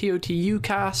Cast.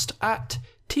 TOTUcast at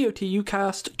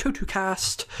TOTUcast,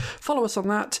 TOTUcast. Follow us on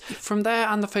that. From there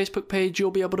and the Facebook page,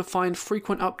 you'll be able to find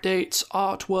frequent updates,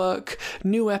 artwork,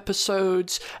 new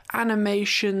episodes,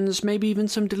 animations, maybe even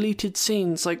some deleted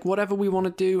scenes, like whatever we want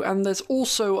to do. And there's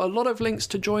also a lot of links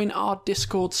to join our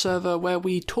Discord server where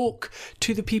we talk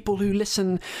to the people who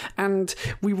listen, and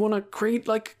we want to create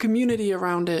like a community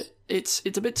around it. It's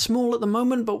a bit small at the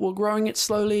moment, but we're growing it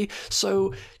slowly.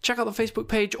 So check out the Facebook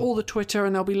page or the Twitter,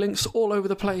 and there'll be links all over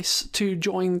the place to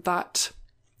join that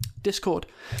Discord.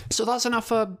 So that's enough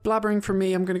blabbering from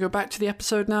me. I'm going to go back to the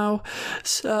episode now.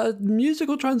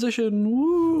 Musical transition.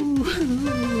 Woo!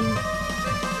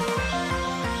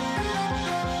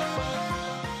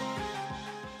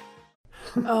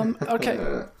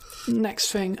 Okay.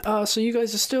 Next thing. So you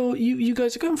guys are still you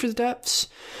guys are going through the depths.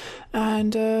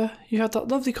 And you had that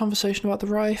lovely conversation about the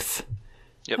Rife.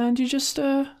 Yep. And you just,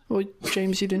 well,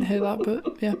 James, you didn't hear that,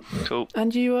 but yeah. Cool.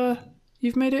 And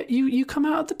you've made it, you come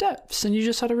out of the depths and you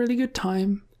just had a really good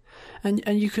time. And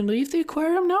you can leave the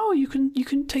aquarium now, or you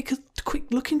can take a quick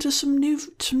look into some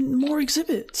more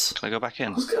exhibits. Can I go back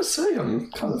in? I was going to say, I'm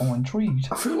kind of intrigued.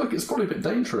 I feel like it's probably a bit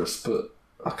dangerous, but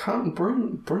I can't.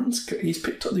 He's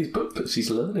picked up these booklets. He's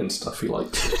learning stuff he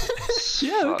likes.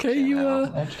 Yeah, okay, Fucking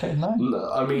hell. Educated man.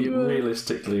 No, I mean,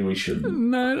 realistically, we shouldn't.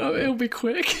 No, it'll be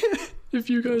quick if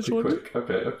you guys Be want. quick.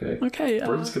 Okay. Okay.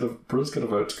 Bryn's gonna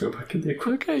vote to go back in the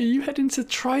aquarium. Okay, you head into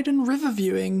Trident River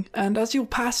viewing, and as you're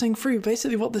passing through,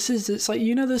 basically what this is, it's like,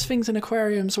 those things in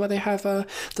aquariums where they have the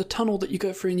tunnel that you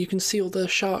go through and you can see all the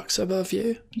sharks above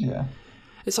you. Yeah.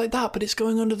 It's like that, but it's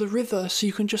going under the river, so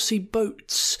you can just see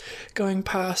boats going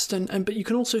past, but you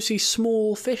can also see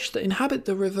small fish that inhabit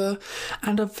the river,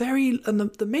 and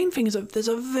the main thing is that there's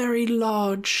a very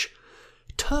large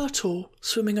turtle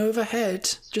swimming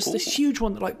overhead, just this huge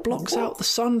one that like blocks out the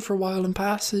sun for a while and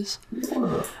passes.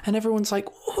 And everyone's like,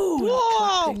 "Ooh," and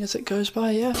clapping as it goes by.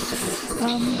 Yeah.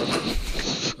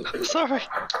 Sorry.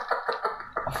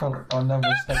 I felt like I never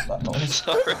expect that noise.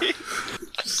 Sorry.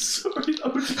 Sorry,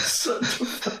 that was just such a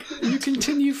fucking... You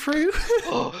continue through.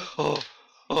 Oh.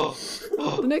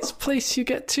 The next place you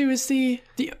get to is the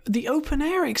open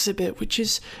air exhibit, which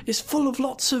is full of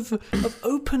lots of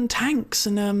open tanks,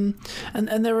 and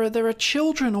there are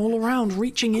children all around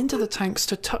reaching into the tanks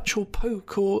to touch or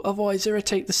poke or otherwise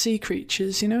irritate the sea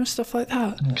creatures, stuff like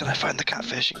that. Can I find the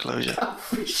catfish enclosure?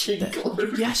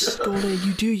 Yes, Gaulier,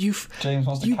 you do. James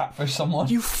wants to catfish someone.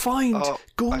 You find I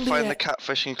Gaulier. find the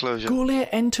catfish enclosure. Gaulier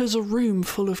enters a room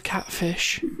full of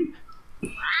catfish.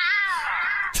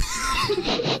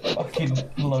 Fucking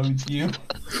loads you.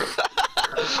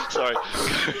 Sorry.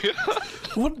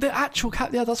 What the actual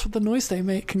cat? Yeah, that's what the noise they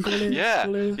make, and Gaulier, Yeah.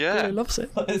 Gaulier loves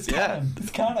it. It's canon.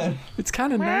 It's canon. It's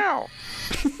canon now.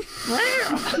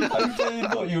 I really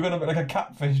thought you were going to make like a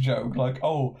catfish joke, like,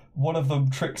 oh, one of them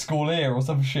tricks Gaulier or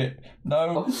some shit.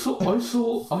 No. I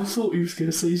thought he was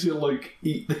going to say he's going to, like,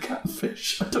 eat the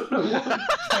catfish. I don't know why.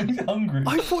 I'm hungry.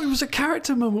 I thought it was a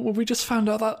character moment when we just found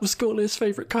out that was Gaulier's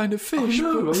favourite kind of fish.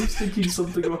 No, I was thinking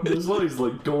something along those lines,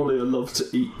 like Gaulier loves to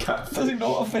eat catfish. Does he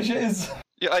know what a fish is?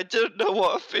 Yeah, I didn't know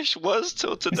what a fish was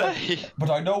till today. But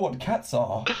I know what cats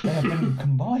are. They have been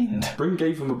combined. Bryn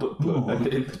gave him a booklet, Ooh. and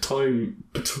in the time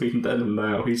between then and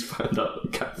now, he's found out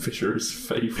that catfish are his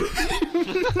favourite.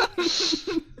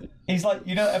 He's like,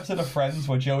 the episode of Friends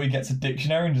where Joey gets a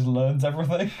dictionary and just learns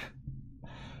everything?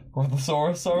 Or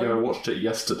thesaurus, sorry? Yeah, I watched it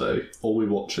yesterday. All we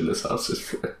watch in this house is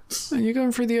Friends. And you're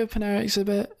going through the open air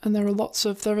exhibit, and there are lots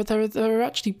of there are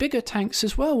actually bigger tanks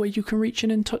as well, where you can reach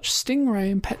in and touch stingray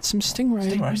and pet some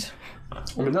stingray. Stingrays.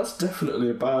 I mean, that's definitely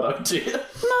a bad idea.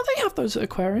 No, they have those at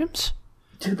aquariums.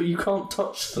 Yeah, but you can't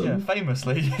touch them. Yeah,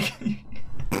 famously.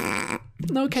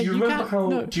 No, okay, Do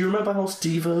you remember how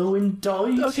Steve Irwin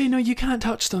died? Okay, no, you can't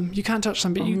touch them. You can't touch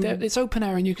them, but it's open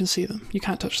air and you can see them. You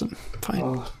can't touch them. Fine.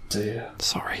 Oh dear.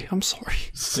 Sorry, I'm sorry.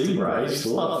 Stingrays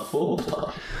love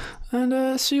foreplay.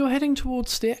 And so you're heading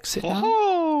towards the exit now,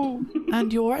 Oh,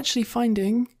 and you're actually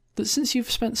finding that since you've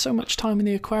spent so much time in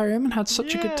the aquarium and had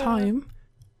such a good time,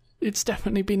 it's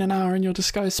definitely been an hour and your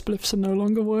disguise spliffs are no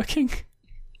longer working.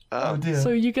 Oh dear. So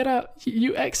you get out,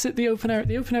 you exit the open air.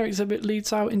 The open air exhibit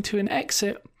leads out into an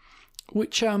exit,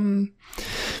 which, having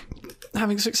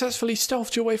successfully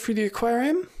stealthed your way through the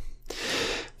aquarium,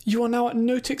 you are now at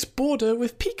Notic's border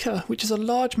with Pika, which is a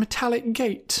large metallic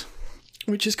gate,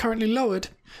 which is currently lowered.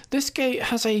 This gate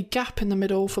has a gap in the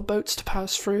middle for boats to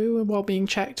pass through while being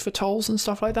checked for tolls and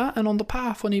stuff like that, and on the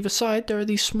path on either side there are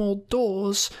these small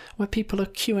doors where people are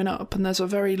queuing up, and there's a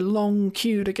very long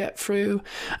queue to get through,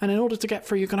 and in order to get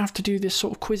through you're going to have to do this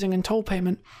sort of quizzing and toll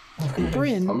payment.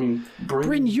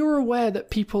 Bryn, you're aware that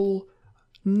people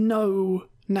know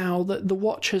now that the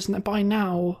Watchers by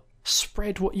now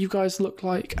spread what you guys look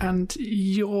like, and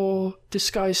your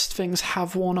disguised things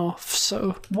have worn off,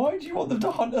 so... Why do you want them to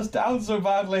hunt us down so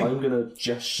badly? I'm going to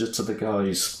gesture to the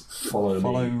guys, follow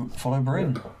me. Follow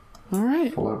Bryn.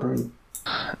 Alright. Follow Bryn.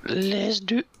 let's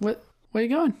do. Where are you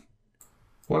going?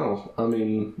 Well, I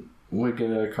mean, we're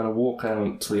going to kind of walk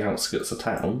out to the outskirts of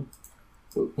town.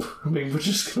 I mean, we're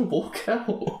just going to walk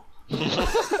out.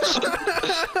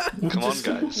 Come on,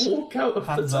 guys. Walk out of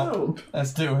Hands the up. town.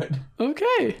 Let's do it.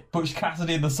 Okay. Butch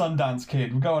Cassidy and the Sundance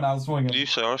Kid. We're going out swinging. You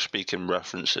are speaking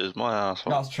references, my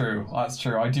asshole. That's true. That's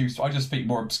true. I just speak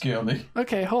more obscurely.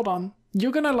 Okay, hold on.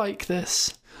 You're gonna like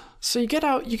this. So you get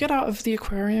out of the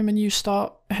aquarium and you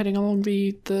start heading along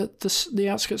the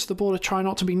outskirts of the border, try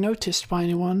not to be noticed by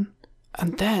anyone.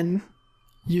 And then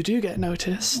you do get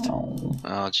noticed. Oh.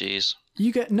 Oh, jeez.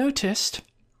 You get noticed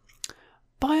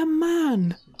by a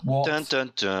man What? Dun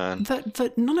dun dun.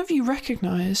 that none of you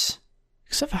recognise,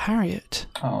 except for Harriet.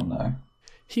 Oh no.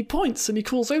 He points and he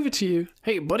calls over to you.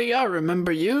 Hey, buddy, I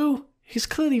remember you. He's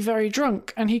clearly very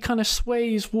drunk, and he kind of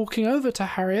sways walking over to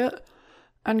Harriet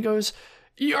and goes,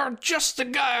 "You're just the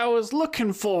guy I was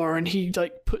looking for." And he,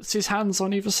 like, puts his hands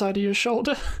on either side of your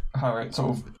shoulder. Harriet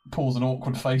sort of pulls an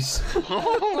awkward face.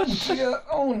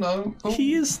 Oh no. Oh.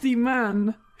 He is the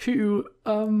man who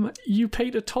you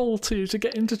paid a toll to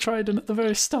get into Trident at the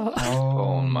very start.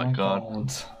 Oh my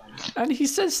God. And he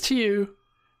says to you,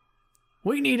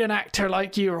 "We need an actor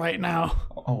like you right now."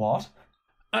 A what?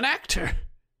 An actor?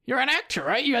 You're an actor,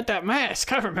 right? You had that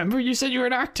mask. I remember. You said you were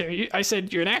an actor. I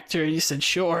said, "You're an actor." You said,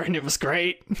 "Sure," and it was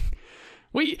great.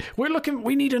 We're looking.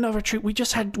 We need another treat. We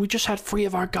just had 3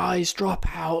 of our guys drop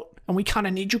out, and we kind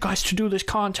of need you guys to do this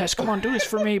contest. Come on, do this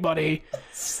for me, buddy.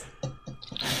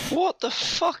 What the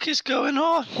fuck is going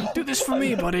on? Do this for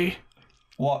me, buddy.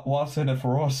 What's in it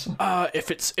for us?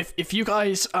 If you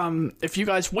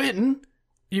guys win,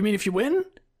 you mean if you win?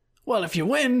 Well, if you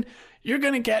win, you're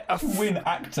gonna get a Win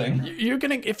acting.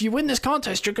 if you win this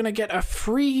contest, you're gonna get a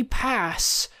free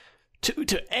pass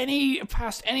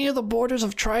past any of the borders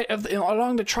of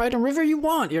along the Trident River you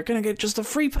want. You're gonna get just a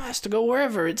free pass to go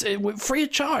wherever. It's free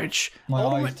of charge. My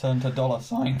eyes turn to dollar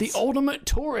signs. The ultimate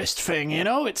tourist thing, you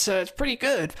know. It's pretty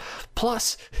good.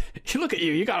 Plus, you look at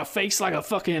you. You got a face like a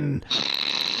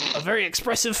very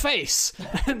expressive face,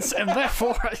 and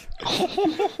therefore,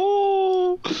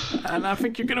 and I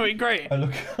think you're gonna be great. I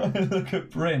look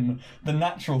at Bryn, the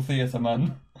natural theatre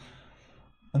man,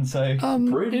 and say,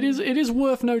 It is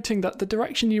worth noting that the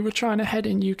direction you were trying to head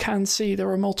in, you can see there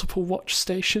are multiple watch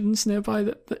stations nearby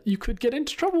that you could get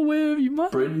into trouble with. You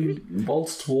might. Bryn,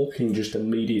 whilst walking, just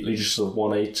immediately just sort of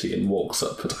 180 and walks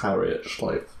up at Harriet,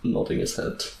 like nodding his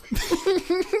head.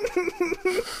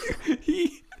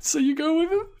 So you go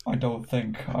with him? I don't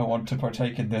think I want to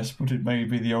partake in this, but it may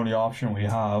be the only option we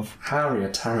have.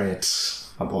 Harriet,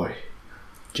 my boy,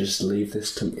 just leave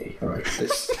this to me. All right,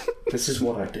 this is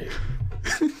what I do.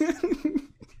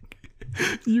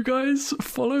 You guys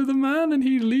follow the man, and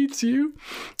he leads you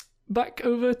back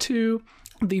over to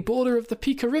the border of the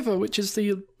Pika River, which is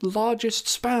the largest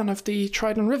span of the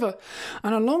Trident River.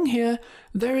 And along here,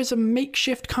 there is a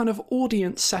makeshift kind of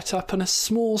audience set up and a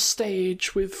small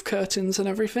stage with curtains and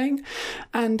everything.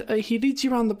 And he leads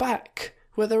you around the back,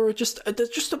 where there's just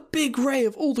a big array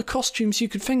of all the costumes you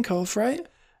could think of, right?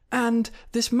 And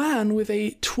this man with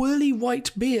a twirly white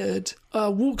beard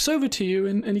walks over to you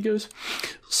and he goes,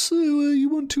 "So, you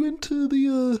want to enter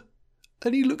the..."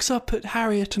 And he looks up at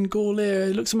Harriet and Gorlear.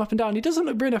 He looks them up and down. He doesn't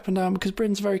look Bryn up and down because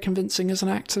Bryn's very convincing as an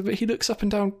actor, but he looks up and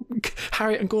down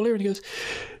Harriet and Gorlear and he goes,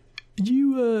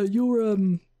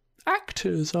 You're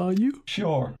actors, are you?"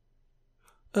 Sure.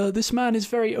 This man is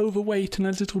very overweight and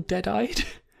a little dead-eyed.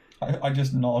 I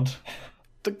just nod.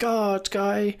 The guard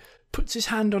guy puts his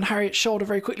hand on Harriet's shoulder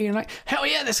very quickly and like, "Hell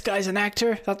yeah, this guy's an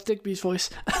actor." That's Digby's voice.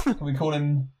 We call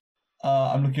him.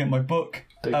 I'm looking at my book.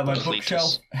 My Cletus.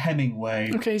 bookshelf,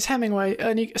 Hemingway. Okay, he's Hemingway,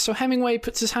 and so Hemingway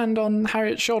puts his hand on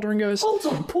Harriet's shoulder and goes, Hold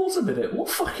on, pause a minute. What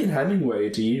fucking Hemingway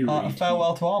do you read?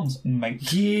 Farewell to Arms,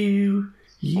 mate. You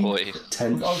Boy.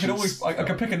 pretentious. I could always. I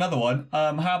could pick another one.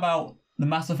 How about the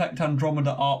Mass Effect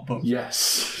Andromeda art book?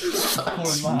 Yes. Call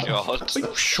him that. God. "Are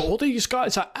you sure these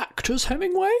guys are actors,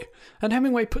 Hemingway?" And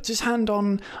Hemingway puts his hand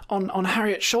on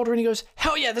Harriet's shoulder and he goes,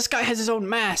 "Hell yeah, this guy has his own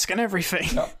mask and everything."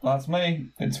 Yep, that's me.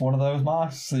 It's one of those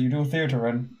masks that you do theatre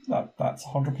in. That's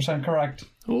 100% correct.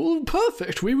 Oh,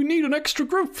 perfect. We need an extra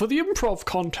group for the improv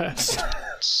contest.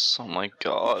 Oh my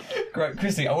God. Great,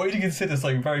 Christy, I want you to consider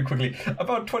something very quickly.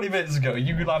 About 20 minutes ago,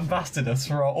 you lambasted us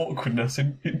for our awkwardness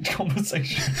in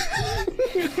conversation.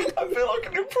 I feel like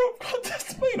an improv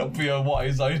contest may not be a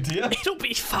wise idea. It'll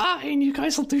be fine. You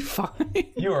guys will do fine.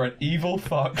 You are an evil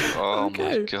fuck. Oh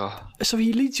Okay. my God. So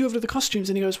he leads you over to the costumes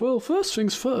and he goes, "Well, first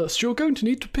things first, you're going to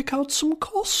need to pick out some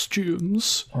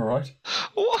costumes." All right.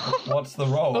 What? What's the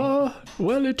role?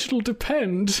 Well, it'll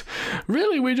depend.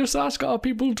 Really, we just ask our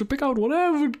people to pick out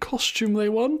whatever costume they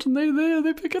want and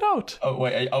they pick it out. Oh,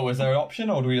 wait. Is there an option,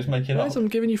 or do we just make it Guys, up? I'm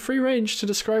giving you free range to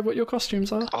describe what your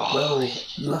costumes are. Well,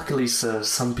 luckily, sir,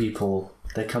 some people,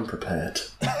 they come prepared.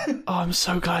 Oh, I'm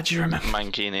so glad you remember.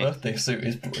 Mankini. Birthday suit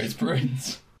is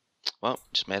Britain's. Well,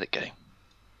 just made it gay.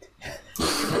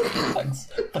 Thanks.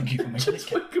 Thank you for making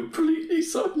it. We're completely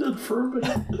silent for a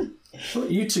minute. Right,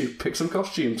 you two, pick some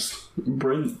costumes.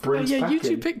 Bryn's Yeah, you packing.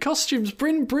 two pick costumes.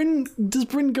 Does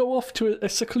Bryn go off to a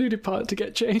secluded part to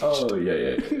get changed? Oh,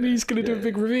 yeah. He's going to do a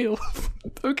big reveal.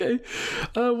 Okay.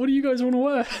 What do you guys want to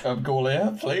wear?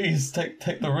 Gaulia, please take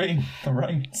the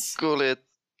reins. Gaulia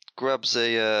grabs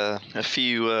a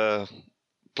few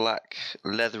black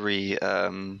leathery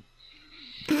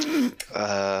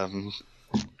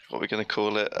what are we gonna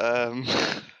call it?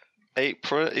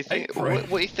 Apron. Apron.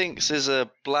 What he thinks is a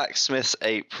blacksmith's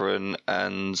apron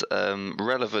and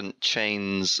relevant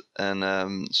chains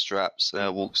and straps.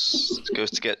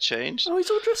 Goes to get changed. Oh, he's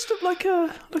all dressed up like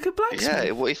a blacksmith.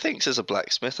 Yeah, what he thinks is a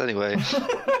blacksmith anyway.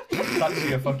 It's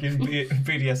actually a fucking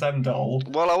BDSM doll.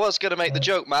 Well, I was going to make the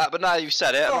joke, Matt, but now you've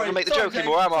said it. I'm not going to make the joke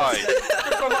anymore, am I?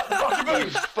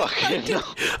 Fucking no.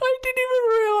 I didn't even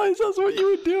realise that's what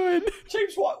you were doing.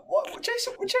 James, what? James,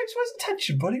 where's the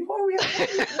tension, buddy? Why are we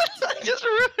I just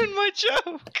ruined my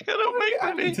joke. I don't make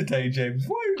angry money. today, James?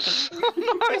 Why? I'm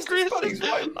not angry.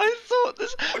 I thought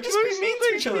this. We're just being mean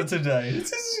to each other today.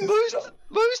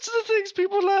 Most of the things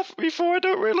people laugh at me for, I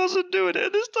don't realise I'm doing it.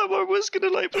 And this time I was going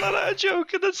to plan out a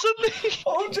joke, and then suddenly.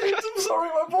 Oh, James, I'm sorry,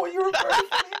 my boy. You're a very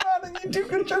funny man, and you do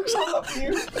good jokes. I love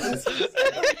you.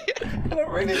 And I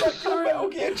really like your Metal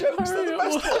Gear jokes. They're the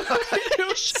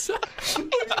best ones. When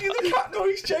you do the cat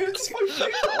noise, James, it's my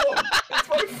favourite one. It's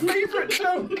my favourite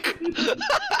joke.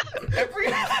 Every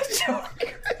other joke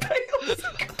pales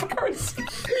in comparison.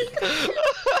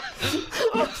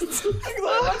 I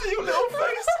imagine your little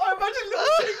face. I imagine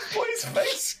little James Boy's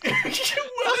face.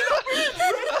 Welling up with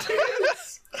red tears.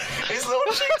 His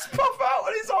little cheeks puff out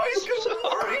and his eyes go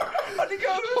watery. And he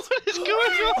goes, What is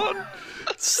going on?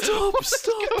 Stop,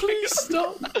 please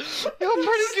stop. You're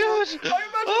pretty good. I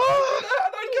imagine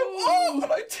and I'd go, oh,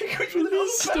 and I'd tickle your little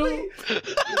belly.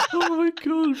 Stop. Oh my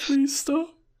god, please stop.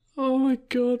 Oh my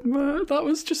god, Matt. That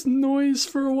was just noise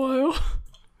for a while.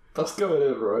 That's going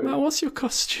in, right? Matt, what's your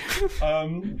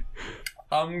costume?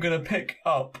 I'm gonna pick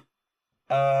up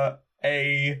a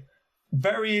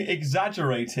very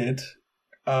exaggerated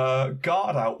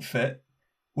guard outfit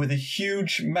with a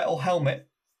huge metal helmet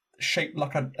shaped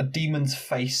like a demon's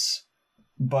face,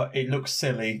 but it looks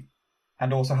silly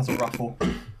and also has a ruffle.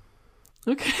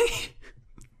 Okay.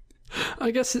 I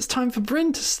guess it's time for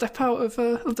Bryn to step out of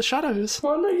the shadows.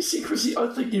 Well, no, you see, Chrissy, I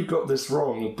think you've got this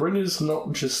wrong. Bryn is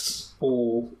not just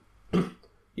all...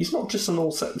 He's not just an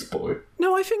all-sex boy.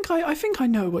 No, I think I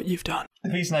know what you've done.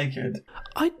 If he's naked.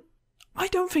 I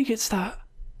don't think it's that.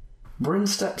 Bryn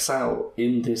steps out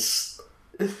in this...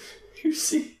 You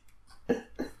see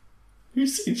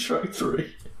Shrek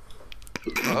 3?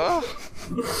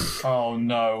 Oh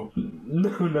no.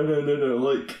 No.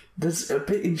 Like, there's a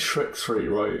bit in Shrek 3,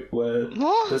 right, where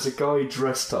there's a guy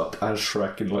dressed up as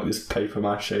Shrek in, like, this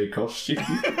papier-mâché costume.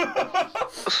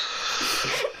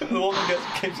 The one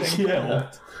that gets killed.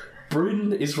 Yeah.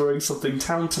 Bryn is wearing something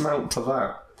tantamount to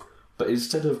that, but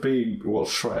instead of being,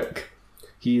 Shrek,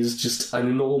 he is just an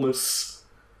enormous,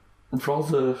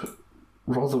 rather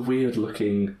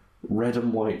weird-looking red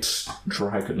and white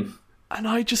dragon. And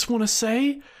I just want to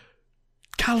say,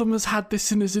 Callum has had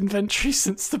this in his inventory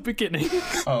since the beginning.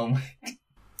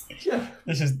 Yeah.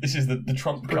 This is the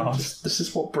trump card. This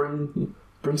is what Bryn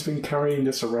Bryn's been carrying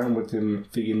this around with him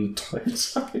the entire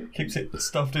time. Keeps it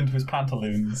stuffed into his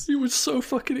pantaloons. He was so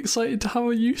fucking excited to have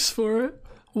a use for it.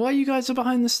 While you guys are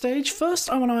behind the stage, first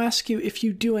I want to ask you if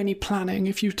you do any planning,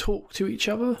 if you talk to each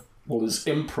other. Well, there's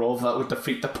improv, that would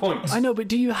defeat the point. I know, but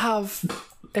do you have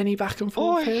any back and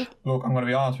forth here? Look, I'm going to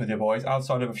be honest with you, boys.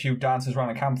 Outside of a few dances around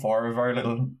a campfire with very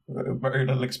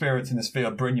little experience in this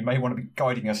field, Bryn, you may want to be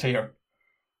guiding us here.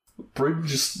 Bryn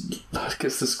just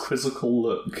gets this quizzical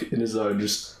look in his eye,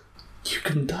 just, you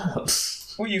can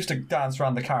dance. We used to dance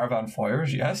around the caravan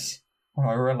fires, yes, when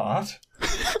I were a lad.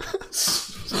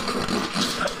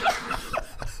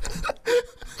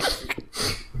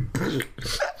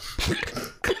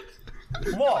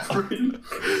 What?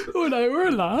 When I were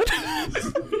a lad.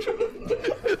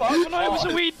 When I was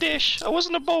a wee dish. I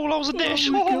wasn't a bowl, I was a dish.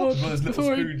 Oh my God. Those little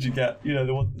Sorry. spoons you get, you know,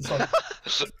 the one that's like...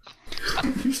 We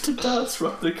used to dance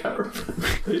round the caravan.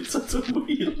 It's such a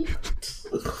weird.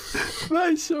 That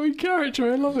is so in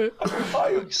character, I love it.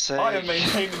 I am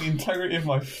maintaining the integrity of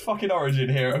my fucking origin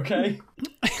here, okay?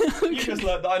 You just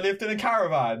learned that I lived in a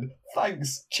caravan.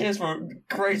 Thanks. Cheers for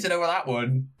grazing over that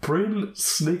one. Bryn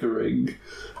sniggering.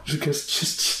 Because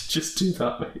just do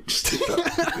that, mate. Just do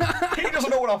that. He doesn't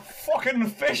know what a fucking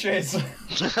fish is.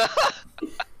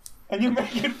 And you're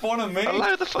making fun of me.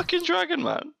 Allow the fucking dragon,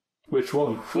 man. Which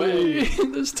one? Wait,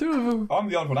 there's two of them. I'm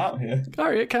the odd one out here.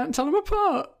 Harriet can't tell them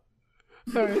apart.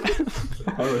 Alright,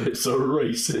 Oh, it's a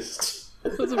racist.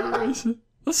 that's a bit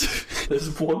racist.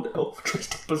 There's one elf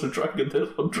dressed up as a dragon,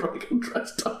 there's one dragon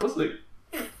dressed up as a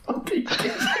fucking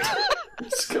kid.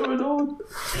 What's going on?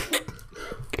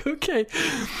 Okay.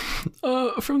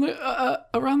 From the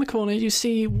around the corner, you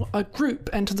see a group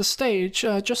enter the stage.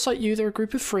 Just like you, they're a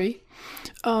group of three.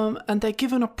 And they're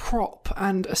given a prop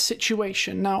and a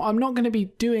situation. Now, I'm not going to be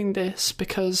doing this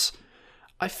because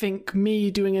I think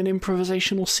me doing an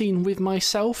improvisational scene with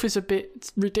myself is a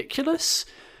bit ridiculous.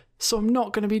 So I'm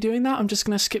not going to be doing that. I'm just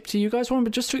going to skip to you guys one.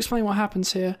 But just to explain what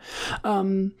happens here,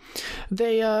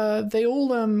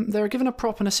 they're given a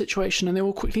prop and a situation, and they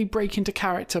all quickly break into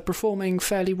character, performing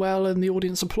fairly well, and the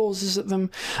audience applauses at them.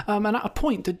 And at a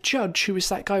point, the judge, who is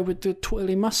that guy with the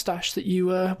twirly mustache that you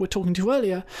were talking to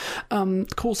earlier,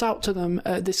 calls out to them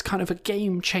this kind of a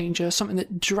game changer, something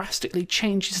that drastically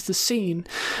changes the scene,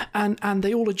 and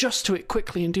they all adjust to it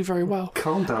quickly and do very well.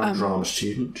 Calm down, drama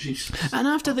student. Jesus. And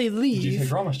after they leave, Did you say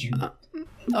drama student?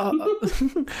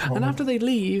 and after they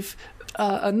leave,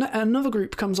 another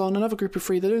group comes on, another group of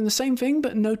three. They're doing the same thing,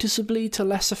 but noticeably to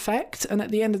less effect. And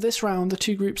at the end of this round, the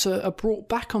two groups are brought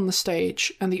back on the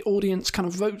stage, and the audience kind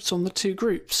of votes on the two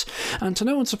groups. And to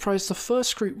no one's surprise, the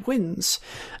first group wins,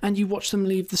 and you watch them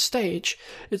leave the stage.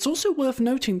 It's also worth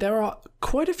noting there are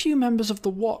quite a few members of the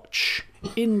Watch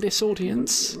in this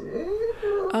audience.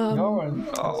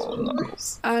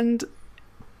 And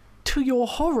to your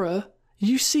horror,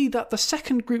 you see that the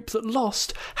second group that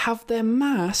lost have their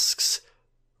masks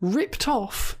ripped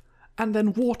off and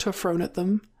then water thrown at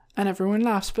them, and everyone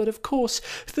laughs. But of course,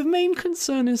 the main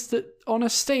concern is that on a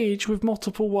stage with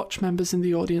multiple Watch members in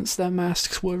the audience, their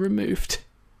masks were removed.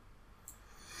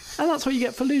 And that's what you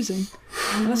get for losing.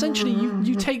 And essentially,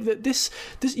 you take that this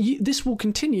will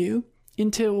continue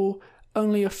until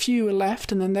only a few are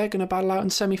left, and then they're going to battle out in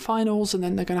semi-finals, and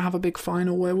then they're going to have a big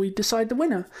final where we decide the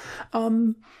winner.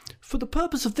 For the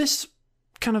purpose of this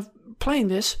kind of playing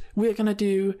this, we're going to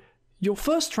do your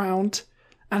first round,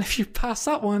 and if you pass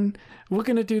that one, we're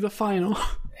going to do the final.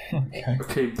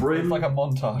 Okay, Bryn. It's like a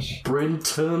montage. Bryn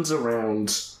turns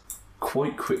around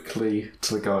quite quickly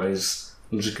to the guys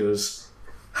and just goes,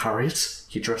 Harriet,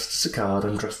 you're dressed as a guard,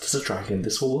 I'm dressed as a dragon,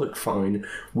 this will work fine.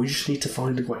 We just need to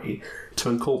find a way to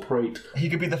incorporate He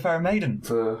could be the fair maiden.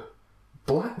 the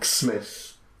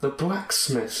blacksmith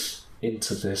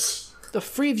into this. The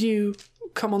three of you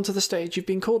come onto the stage. You've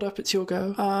been called up. It's your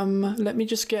go. Let me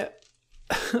just get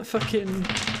fucking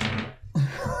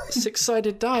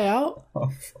six-sided die out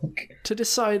to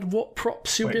decide what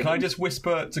props you're Wait, getting. can I just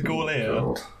whisper to Gorlia?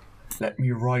 God. Let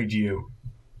me ride you.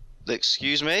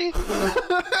 Excuse me?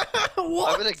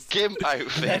 What? I'm in a gimp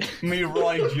outfit. Let me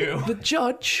ride you. The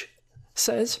judge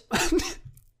says,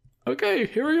 okay,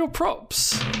 here are your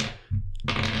props.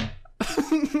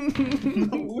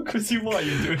 Look, see why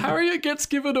you're doing. Harriet gets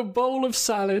given a bowl of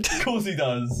salad. Of course he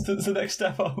does. It's the next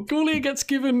step up. Gaulia gets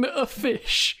given a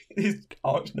fish. His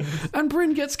arch nose. And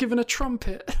Bryn gets given a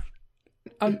trumpet.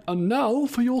 And now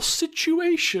for your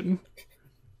situation.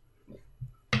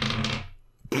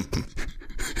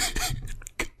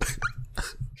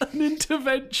 An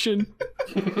intervention.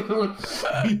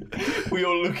 We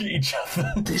all look at each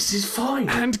other. This is fine.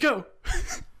 And go.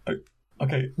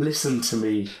 Okay. Listen to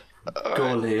me,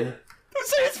 Gorlia.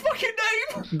 Say his fucking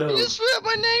name! No. You just swear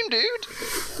my name,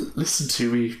 dude. Listen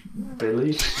to me,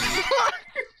 Billy.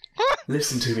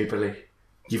 Listen to me, Billy.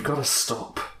 You've got to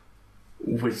stop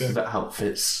with the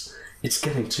outfits. It's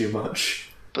getting too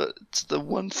much. But it's the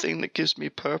one thing that gives me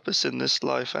purpose in this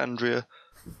life, Andrea.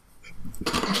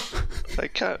 I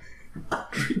can't.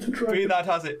 Be that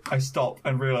as it... I stop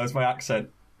and realise my accent.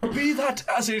 Be that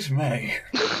as it may.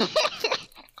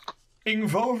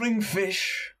 Involving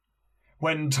fish,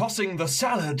 when tossing the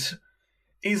salad,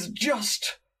 is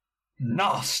just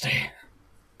nasty.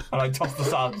 And I toss the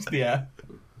salad into the air.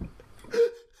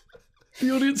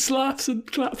 The audience laughs and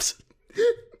claps.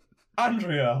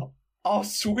 Andrea, our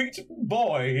sweet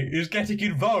boy is getting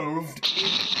involved in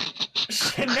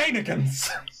shenanigans.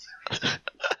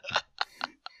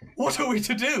 What are we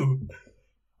to do?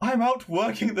 I'm out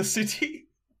working the city.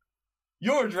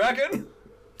 You're a dragon.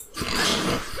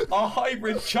 Our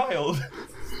hybrid child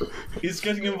is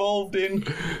getting involved in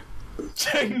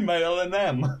chainmail and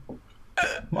them.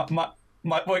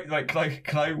 Wait,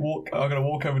 can I walk? I'm going to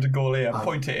walk over to Gorlia,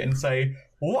 point it, and say,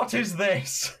 "What is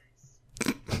this?"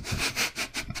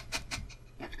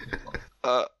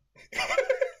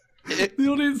 The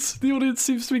audience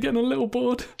seems to be getting a little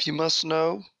bored. If you must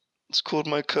know, it's called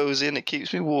my cozy and it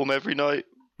keeps me warm every night.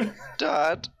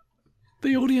 Dad.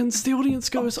 The audience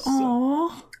goes,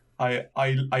 "Aww."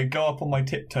 I go up on my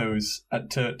tiptoes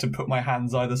to put my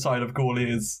hands either side of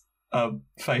Gorlia's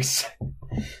face,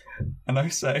 and I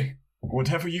say,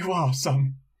 "Whatever you are,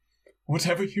 son,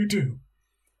 whatever you do,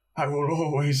 I will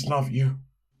always love you."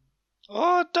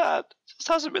 Oh, Dad, this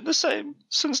hasn't been the same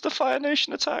since the Fire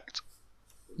Nation attacked.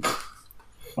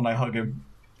 And I hug him.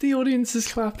 The audience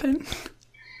is clapping.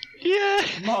 Yeah.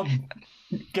 Mum,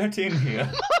 get in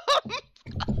here.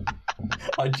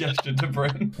 I gestured to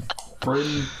Bryn.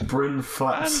 Bryn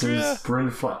flaps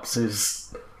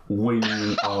his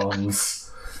wing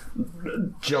arms,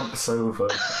 jumps over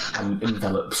and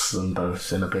envelops them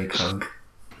both in a big hug.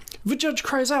 The judge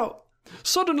cries out,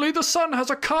 "Suddenly the sun has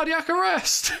a cardiac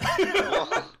arrest!"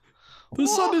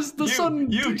 The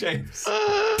sun. You, James.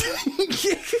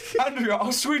 Andrea,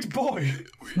 our sweet boy.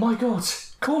 My God,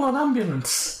 call an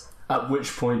ambulance! At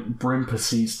which point, Bryn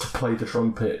proceeds to play the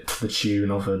trumpet to the tune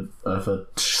of a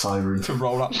siren. To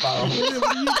roll up barrel.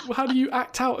 How do you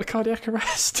act out a cardiac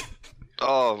arrest?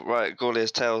 Oh, right.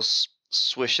 Gorlia's tail's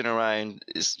swishing around.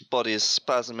 His body is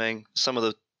spasming. Some of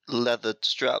the leather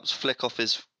straps flick off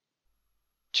his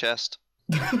chest.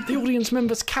 The audience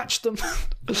members catch them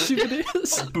as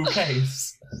souvenirs.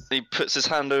 Bouquets. He puts his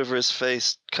hand over his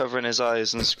face, covering his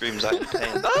eyes, and screams out in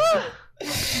pain.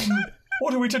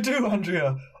 What are we to do,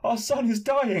 Andrea? Our son is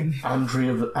dying.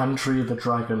 Andrea the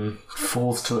dragon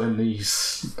falls to her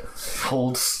knees,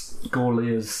 holds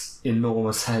Gorlia's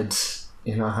enormous head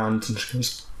in her hand, and she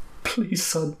goes, "Please,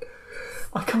 son,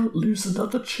 I can't lose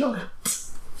another child."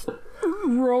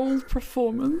 Roll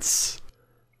performance.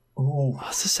 Oh,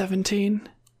 That's a 17.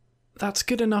 That's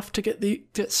good enough to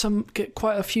get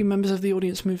quite a few members of the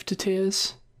audience moved to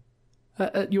tears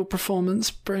at your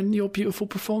performance, Bryn. Your beautiful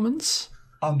performance.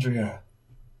 Andrea,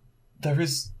 there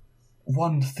is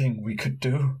one thing we could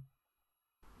do.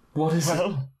 What is it?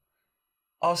 Well,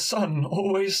 our son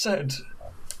always said,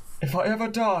 if I ever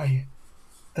die,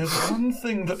 there's one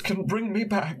thing that can bring me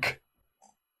back.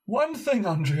 One thing,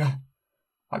 Andrea.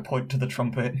 I point to the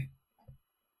trumpet.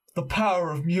 The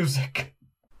power of music.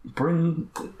 Bryn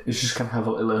is just going to have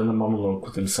a little inner monologue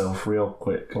with himself real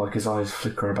quick, like his eyes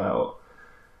flicker about.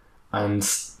 And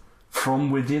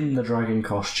from within the dragon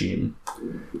costume,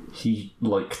 he,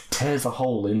 tears a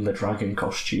hole in the dragon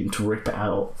costume to rip it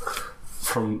out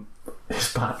from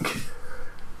his back.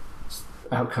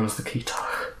 Out comes the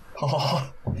guitar.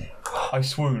 Oh, I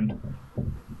swoon.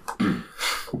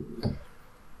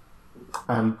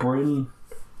 And Bryn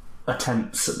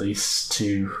attempts, at least,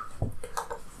 to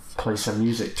play some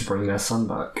music to bring their son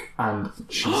back. And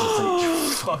Jesus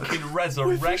H. Fucking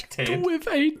resurrected. With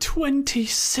a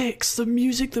 26, the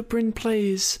music that Bryn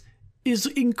plays is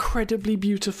incredibly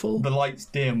beautiful. The lights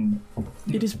dim.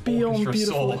 It is beyond Orchestra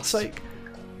beautiful. source. It's like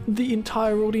the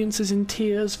entire audience is in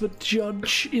tears. The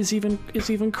judge is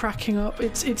even cracking up.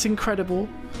 It's incredible.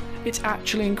 It's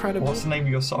actually incredible. What's the name of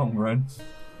your song, Ren?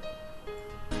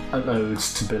 An ode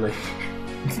to Billy.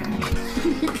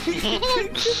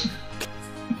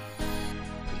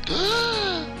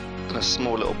 And a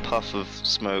small little puff of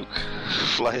smoke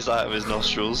flies out of his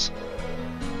nostrils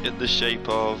in the shape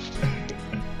of,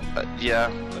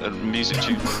 a music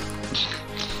tune.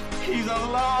 He's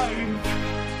alive!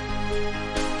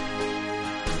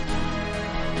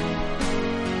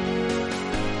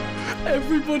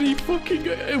 Everybody fucking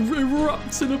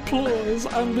erupts in applause,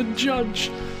 and the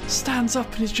judge stands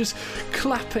up and is just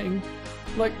clapping,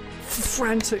 like,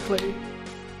 frantically.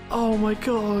 Oh my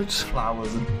god.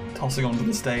 Flowers and tossing onto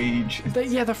the stage.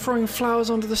 They're throwing flowers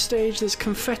onto the stage, there's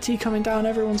confetti coming down,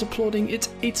 everyone's applauding.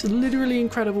 It's literally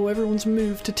incredible, everyone's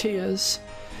moved to tears.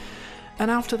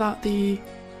 And after that,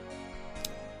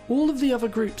 all of the other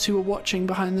groups who are watching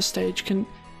behind the stage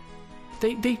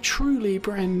they truly,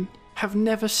 Bryn, have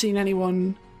never seen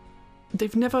anyone.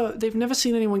 They've never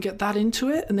seen anyone get that into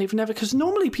it, and they've never, because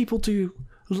normally people do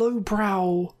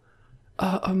lowbrow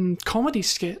comedy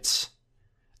skits.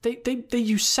 They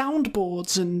use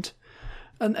soundboards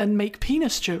and make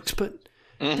penis jokes, but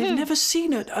they've never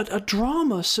seen a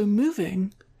drama so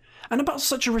moving, and about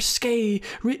such a risque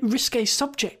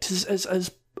subject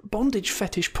as bondage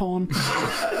fetish porn,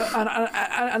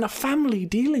 and a family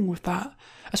dealing with that,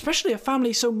 especially a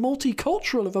family so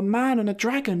multicultural of a man and a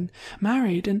dragon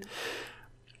married, and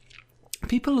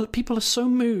people are so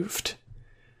moved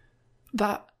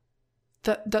that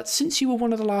since you were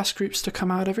one of the last groups to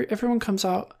come out, everyone comes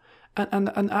out, and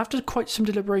after quite some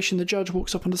deliberation, the judge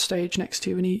walks up on the stage next to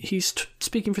you, and he's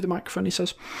speaking through the microphone. He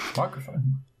says,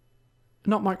 Microphone?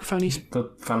 Not microphone. He's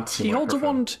The fancy he holds a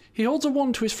microphone. wand. He holds a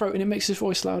wand to his throat, and it makes his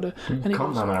voice louder. And he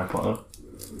Calm goes, down, Harry Potter.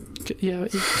 yeah,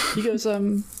 he goes,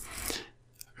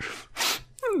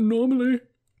 normally,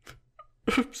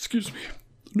 excuse me,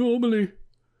 normally,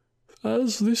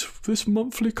 as this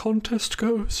monthly contest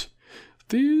goes,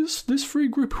 this free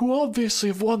group, who obviously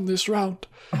have won this round,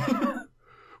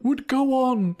 would go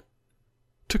on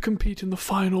to compete in the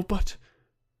final, but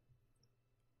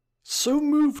so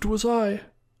moved was I,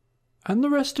 and the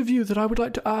rest of you, that I would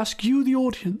like to ask you, the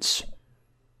audience,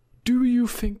 do you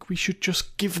think we should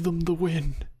just give them the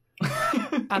win?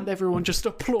 And everyone just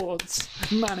applauds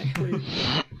manically.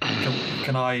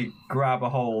 Can I grab a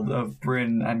hold of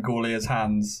Bryn and Gorlia's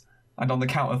hands, and on the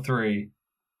count of 3,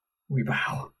 we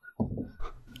bow?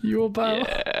 You bow.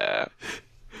 Yeah.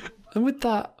 And with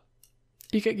that,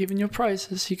 you get given your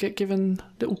prizes. You get given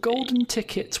little golden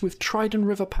tickets with Trident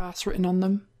River Pass written on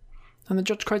them. And the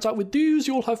judge cries out, with these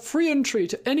you'll have free entry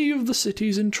to any of the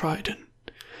cities in Trident.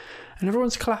 And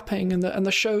everyone's clapping, and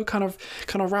the show kind of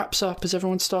wraps up as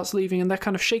everyone starts leaving, and they're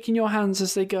kind of shaking your hands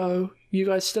as they go. You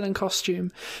guys still in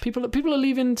costume. People are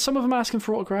leaving. Some of them asking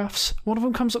for autographs. One of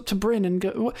them comes up to Bryn and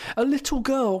a little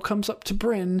girl comes up to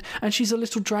Bryn, and she's a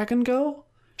little dragon girl.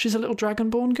 She's a little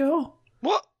dragonborn girl.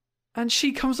 What? And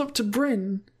she comes up to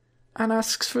Bryn and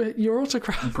asks for your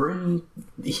autograph. Bryn,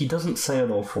 he doesn't say an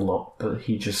awful lot, but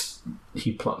he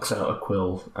plucks out a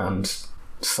quill and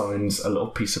signs a little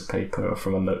piece of paper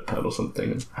from a notepad or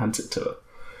something and hands it to her.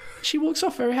 She walks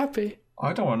off very happy.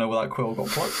 I don't want to know where that quill got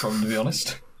plucked from, to be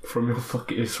honest. It's from your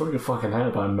fucking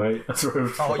hairband, mate. That's where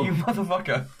it's Oh, from. you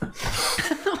motherfucker.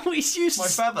 Oh, he's used My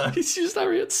feather. He's used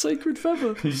Harriet's sacred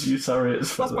feather. He's used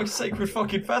Harriet's That's feather. my sacred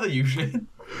fucking feather, you shit.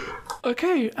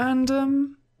 Okay,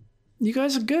 and you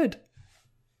guys are good.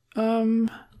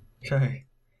 Okay.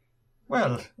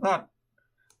 Well, that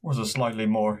was a slightly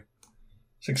more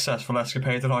successful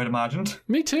escapade than I'd imagined.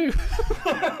 Me too.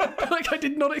 Like, I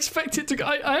did not expect it to go.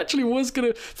 I actually was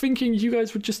thinking you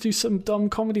guys would just do some dumb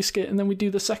comedy skit and then we'd do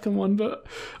the second one, but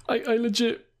I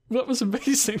legit, that was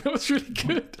amazing. That was really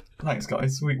good. Thanks,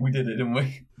 guys. We did it, didn't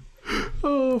we?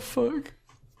 Oh, fuck.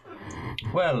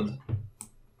 Well,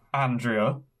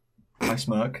 Andrea, I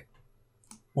smirk.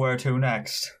 Where to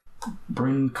next?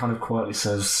 Bryn kind of quietly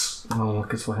says, "Well, I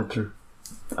guess we'll head through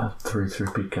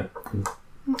Pika."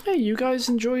 Hey, you guys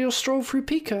enjoy your stroll through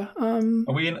Pika.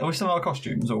 Are we still in our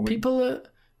costumes, or are we? People are...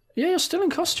 Yeah, you're still in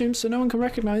costume, so no one can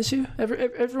recognise you.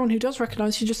 Everyone who does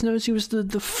recognise you just knows you was the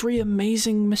three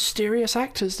amazing, mysterious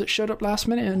actors that showed up last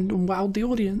minute and wowed the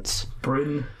audience.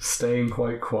 Bryn, staying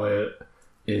quite quiet,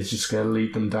 is just going to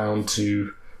lead them down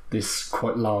to this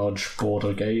quite large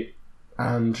border gate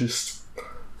and just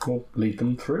lead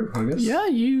them through, I guess. Yeah,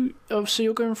 so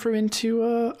you're going through into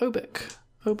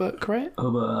Obuk, right?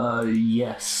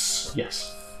 Yes.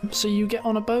 So you get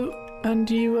on a boat and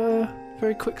you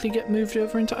very quickly get moved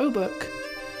over into Obuk.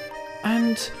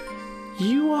 And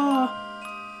you are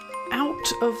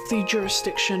out of the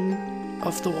jurisdiction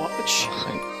of the Watch.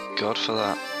 Thank God for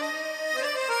that.